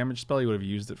a 2 damage spell, you would have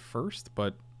used it first,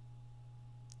 but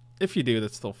if you do,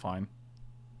 that's still fine.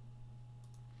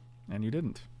 And you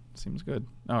didn't. Seems good.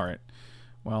 All right.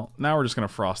 Well, now we're just gonna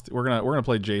frost. We're gonna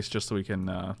play Jace just so we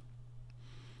can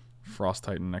Frost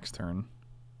Titan next turn.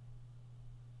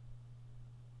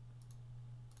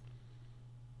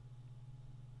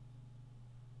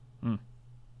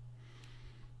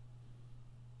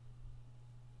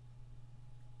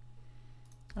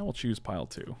 I will choose pile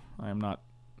 2. I am not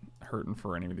hurting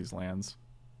for any of these lands.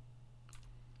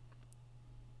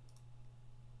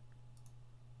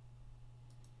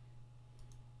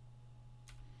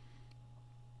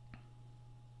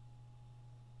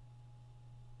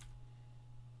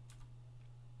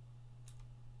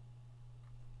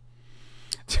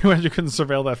 Too bad you couldn't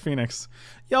surveil that Phoenix.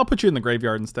 Yeah, I'll put you in the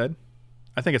graveyard instead.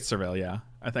 I think it's surveil, yeah.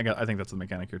 I think that's the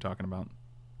mechanic you're talking about.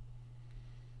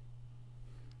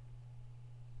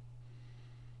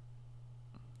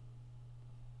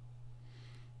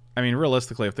 I mean,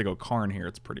 realistically, if they go Karn here,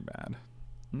 it's pretty bad.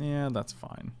 Yeah, that's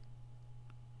fine.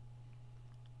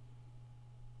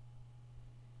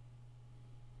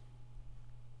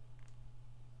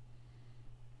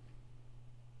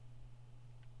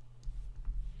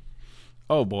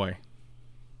 Oh boy.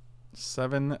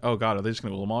 7. Oh god, are they just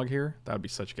gonna Ulamog here? That would be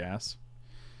such gas.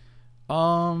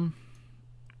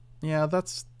 Yeah,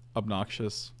 that's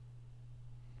obnoxious.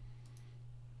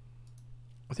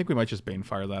 I think we might just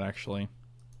Banefire that, actually.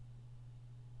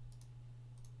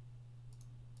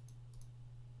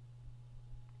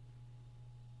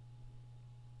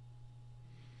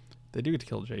 They do get to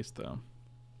kill Jace, though.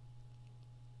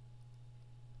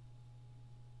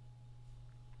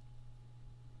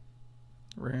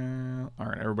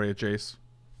 Alright, everybody at Jace.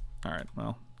 Alright,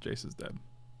 well, Jace is dead.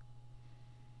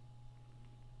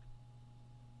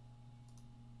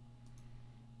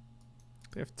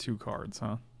 They have 2 cards,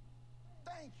 huh?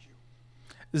 Thank you.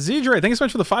 Zedre, thanks so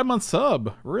much for the 5-month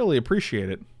sub. Really appreciate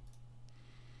it.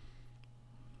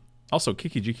 Also,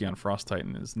 Kiki Jiki on Frost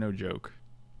Titan is no joke.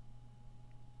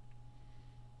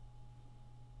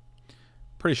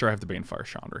 Pretty sure I have to Banefire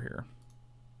Chandra here.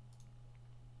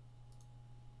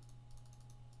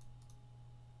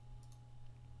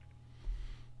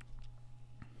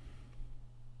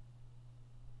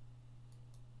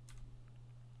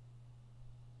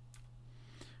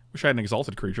 Wish I had an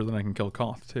exalted creature, then I can kill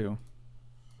Koth too.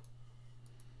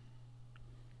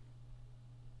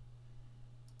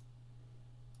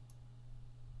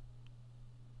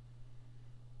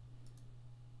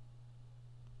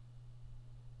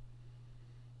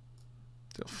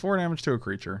 Deal 4 damage to a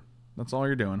creature. That's all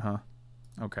you're doing, huh?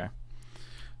 Okay.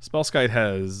 Spellskite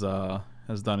has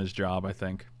done his job, I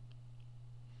think.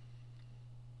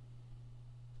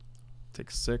 Take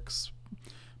 6.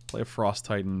 Play a Frost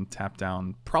Titan, tap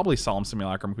down. Probably Solemn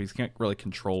Simulacrum because you can't really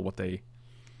control what they...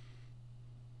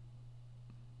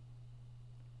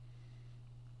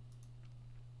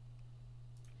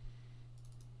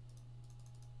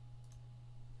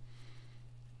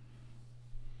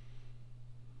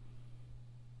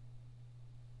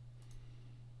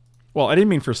 Well, I didn't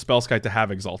mean for Spellskite to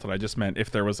have Exalted. I just meant if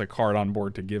there was a card on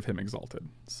board to give him Exalted.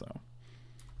 So...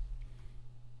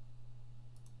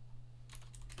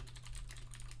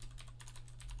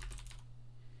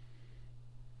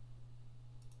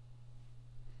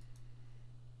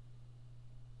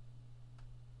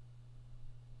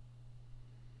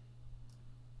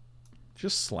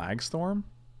 Just Slagstorm?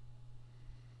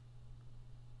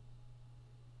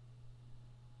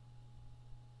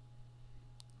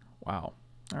 Wow.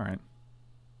 Alright.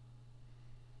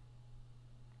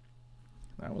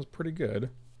 That was pretty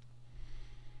good.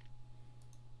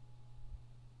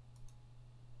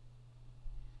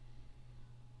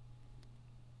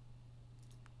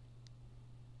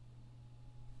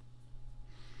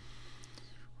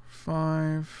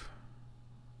 Five.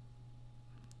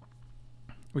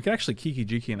 We can actually Kiki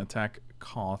Jiki and attack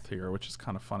Koth here, which is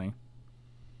kind of funny.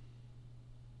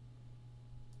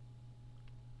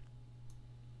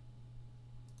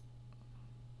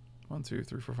 One, two,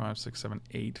 three, four, five, six, seven,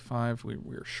 eight, 5.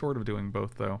 We're short of doing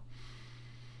both, though.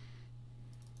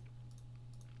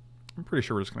 I'm pretty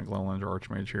sure we're just going to Glowland or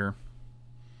Archmage here.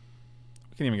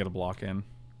 We can't even get a block in. And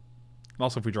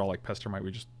also, if we draw like Pestermite,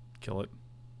 we just kill it.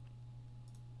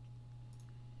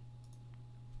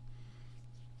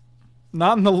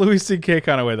 Not in the Louis C.K.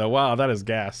 kind of way, though. Wow, that is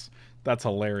gas. That's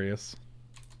hilarious.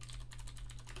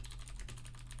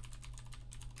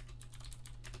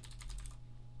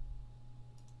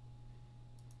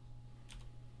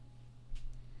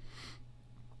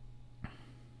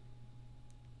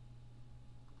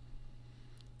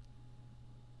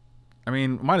 I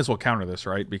mean, might as well counter this,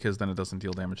 right? Because then it doesn't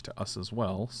deal damage to us as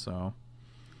well, so...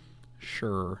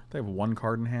 Sure. They have 1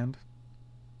 card in hand.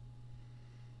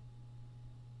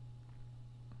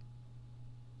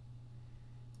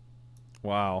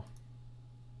 Wow.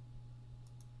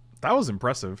 That was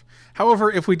impressive.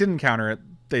 However, if we didn't counter it,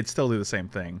 they'd still do the same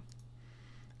thing.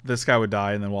 This guy would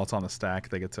die, and then while it's on the stack,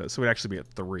 they get to... So we'd actually be at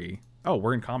 3. Oh,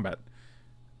 we're in combat.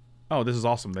 Oh, this is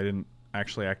awesome. They didn't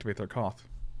actually activate their Koth.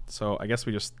 So I guess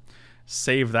we just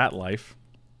save that life.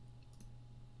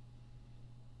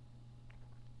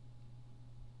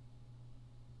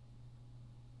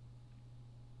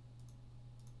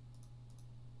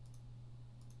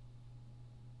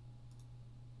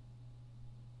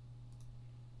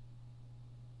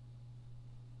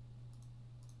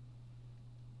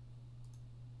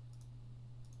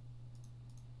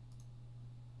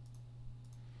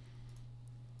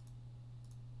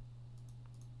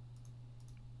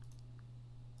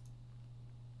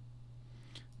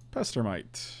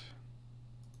 Pestermite.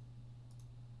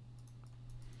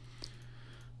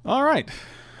 All right.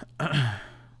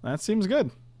 That seems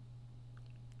good.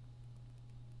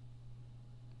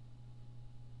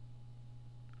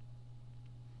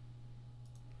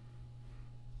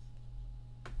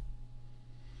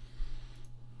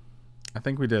 I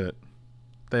think we did it.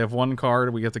 They have 1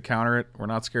 card. We get to counter it. We're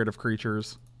not scared of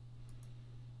creatures.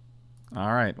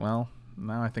 All right. Well,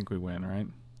 now I think we win, right?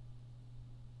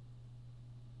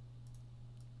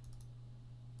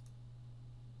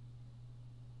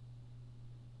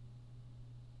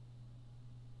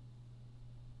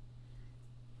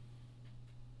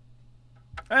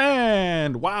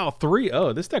 And wow,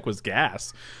 3-0. This deck was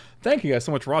gas. Thank you guys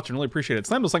so much for watching. Really appreciate it.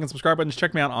 Slam those like and subscribe buttons.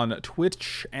 Check me out on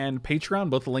Twitch and Patreon.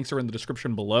 Both the links are in the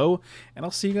description below. And I'll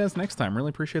see you guys next time. Really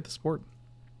appreciate the support.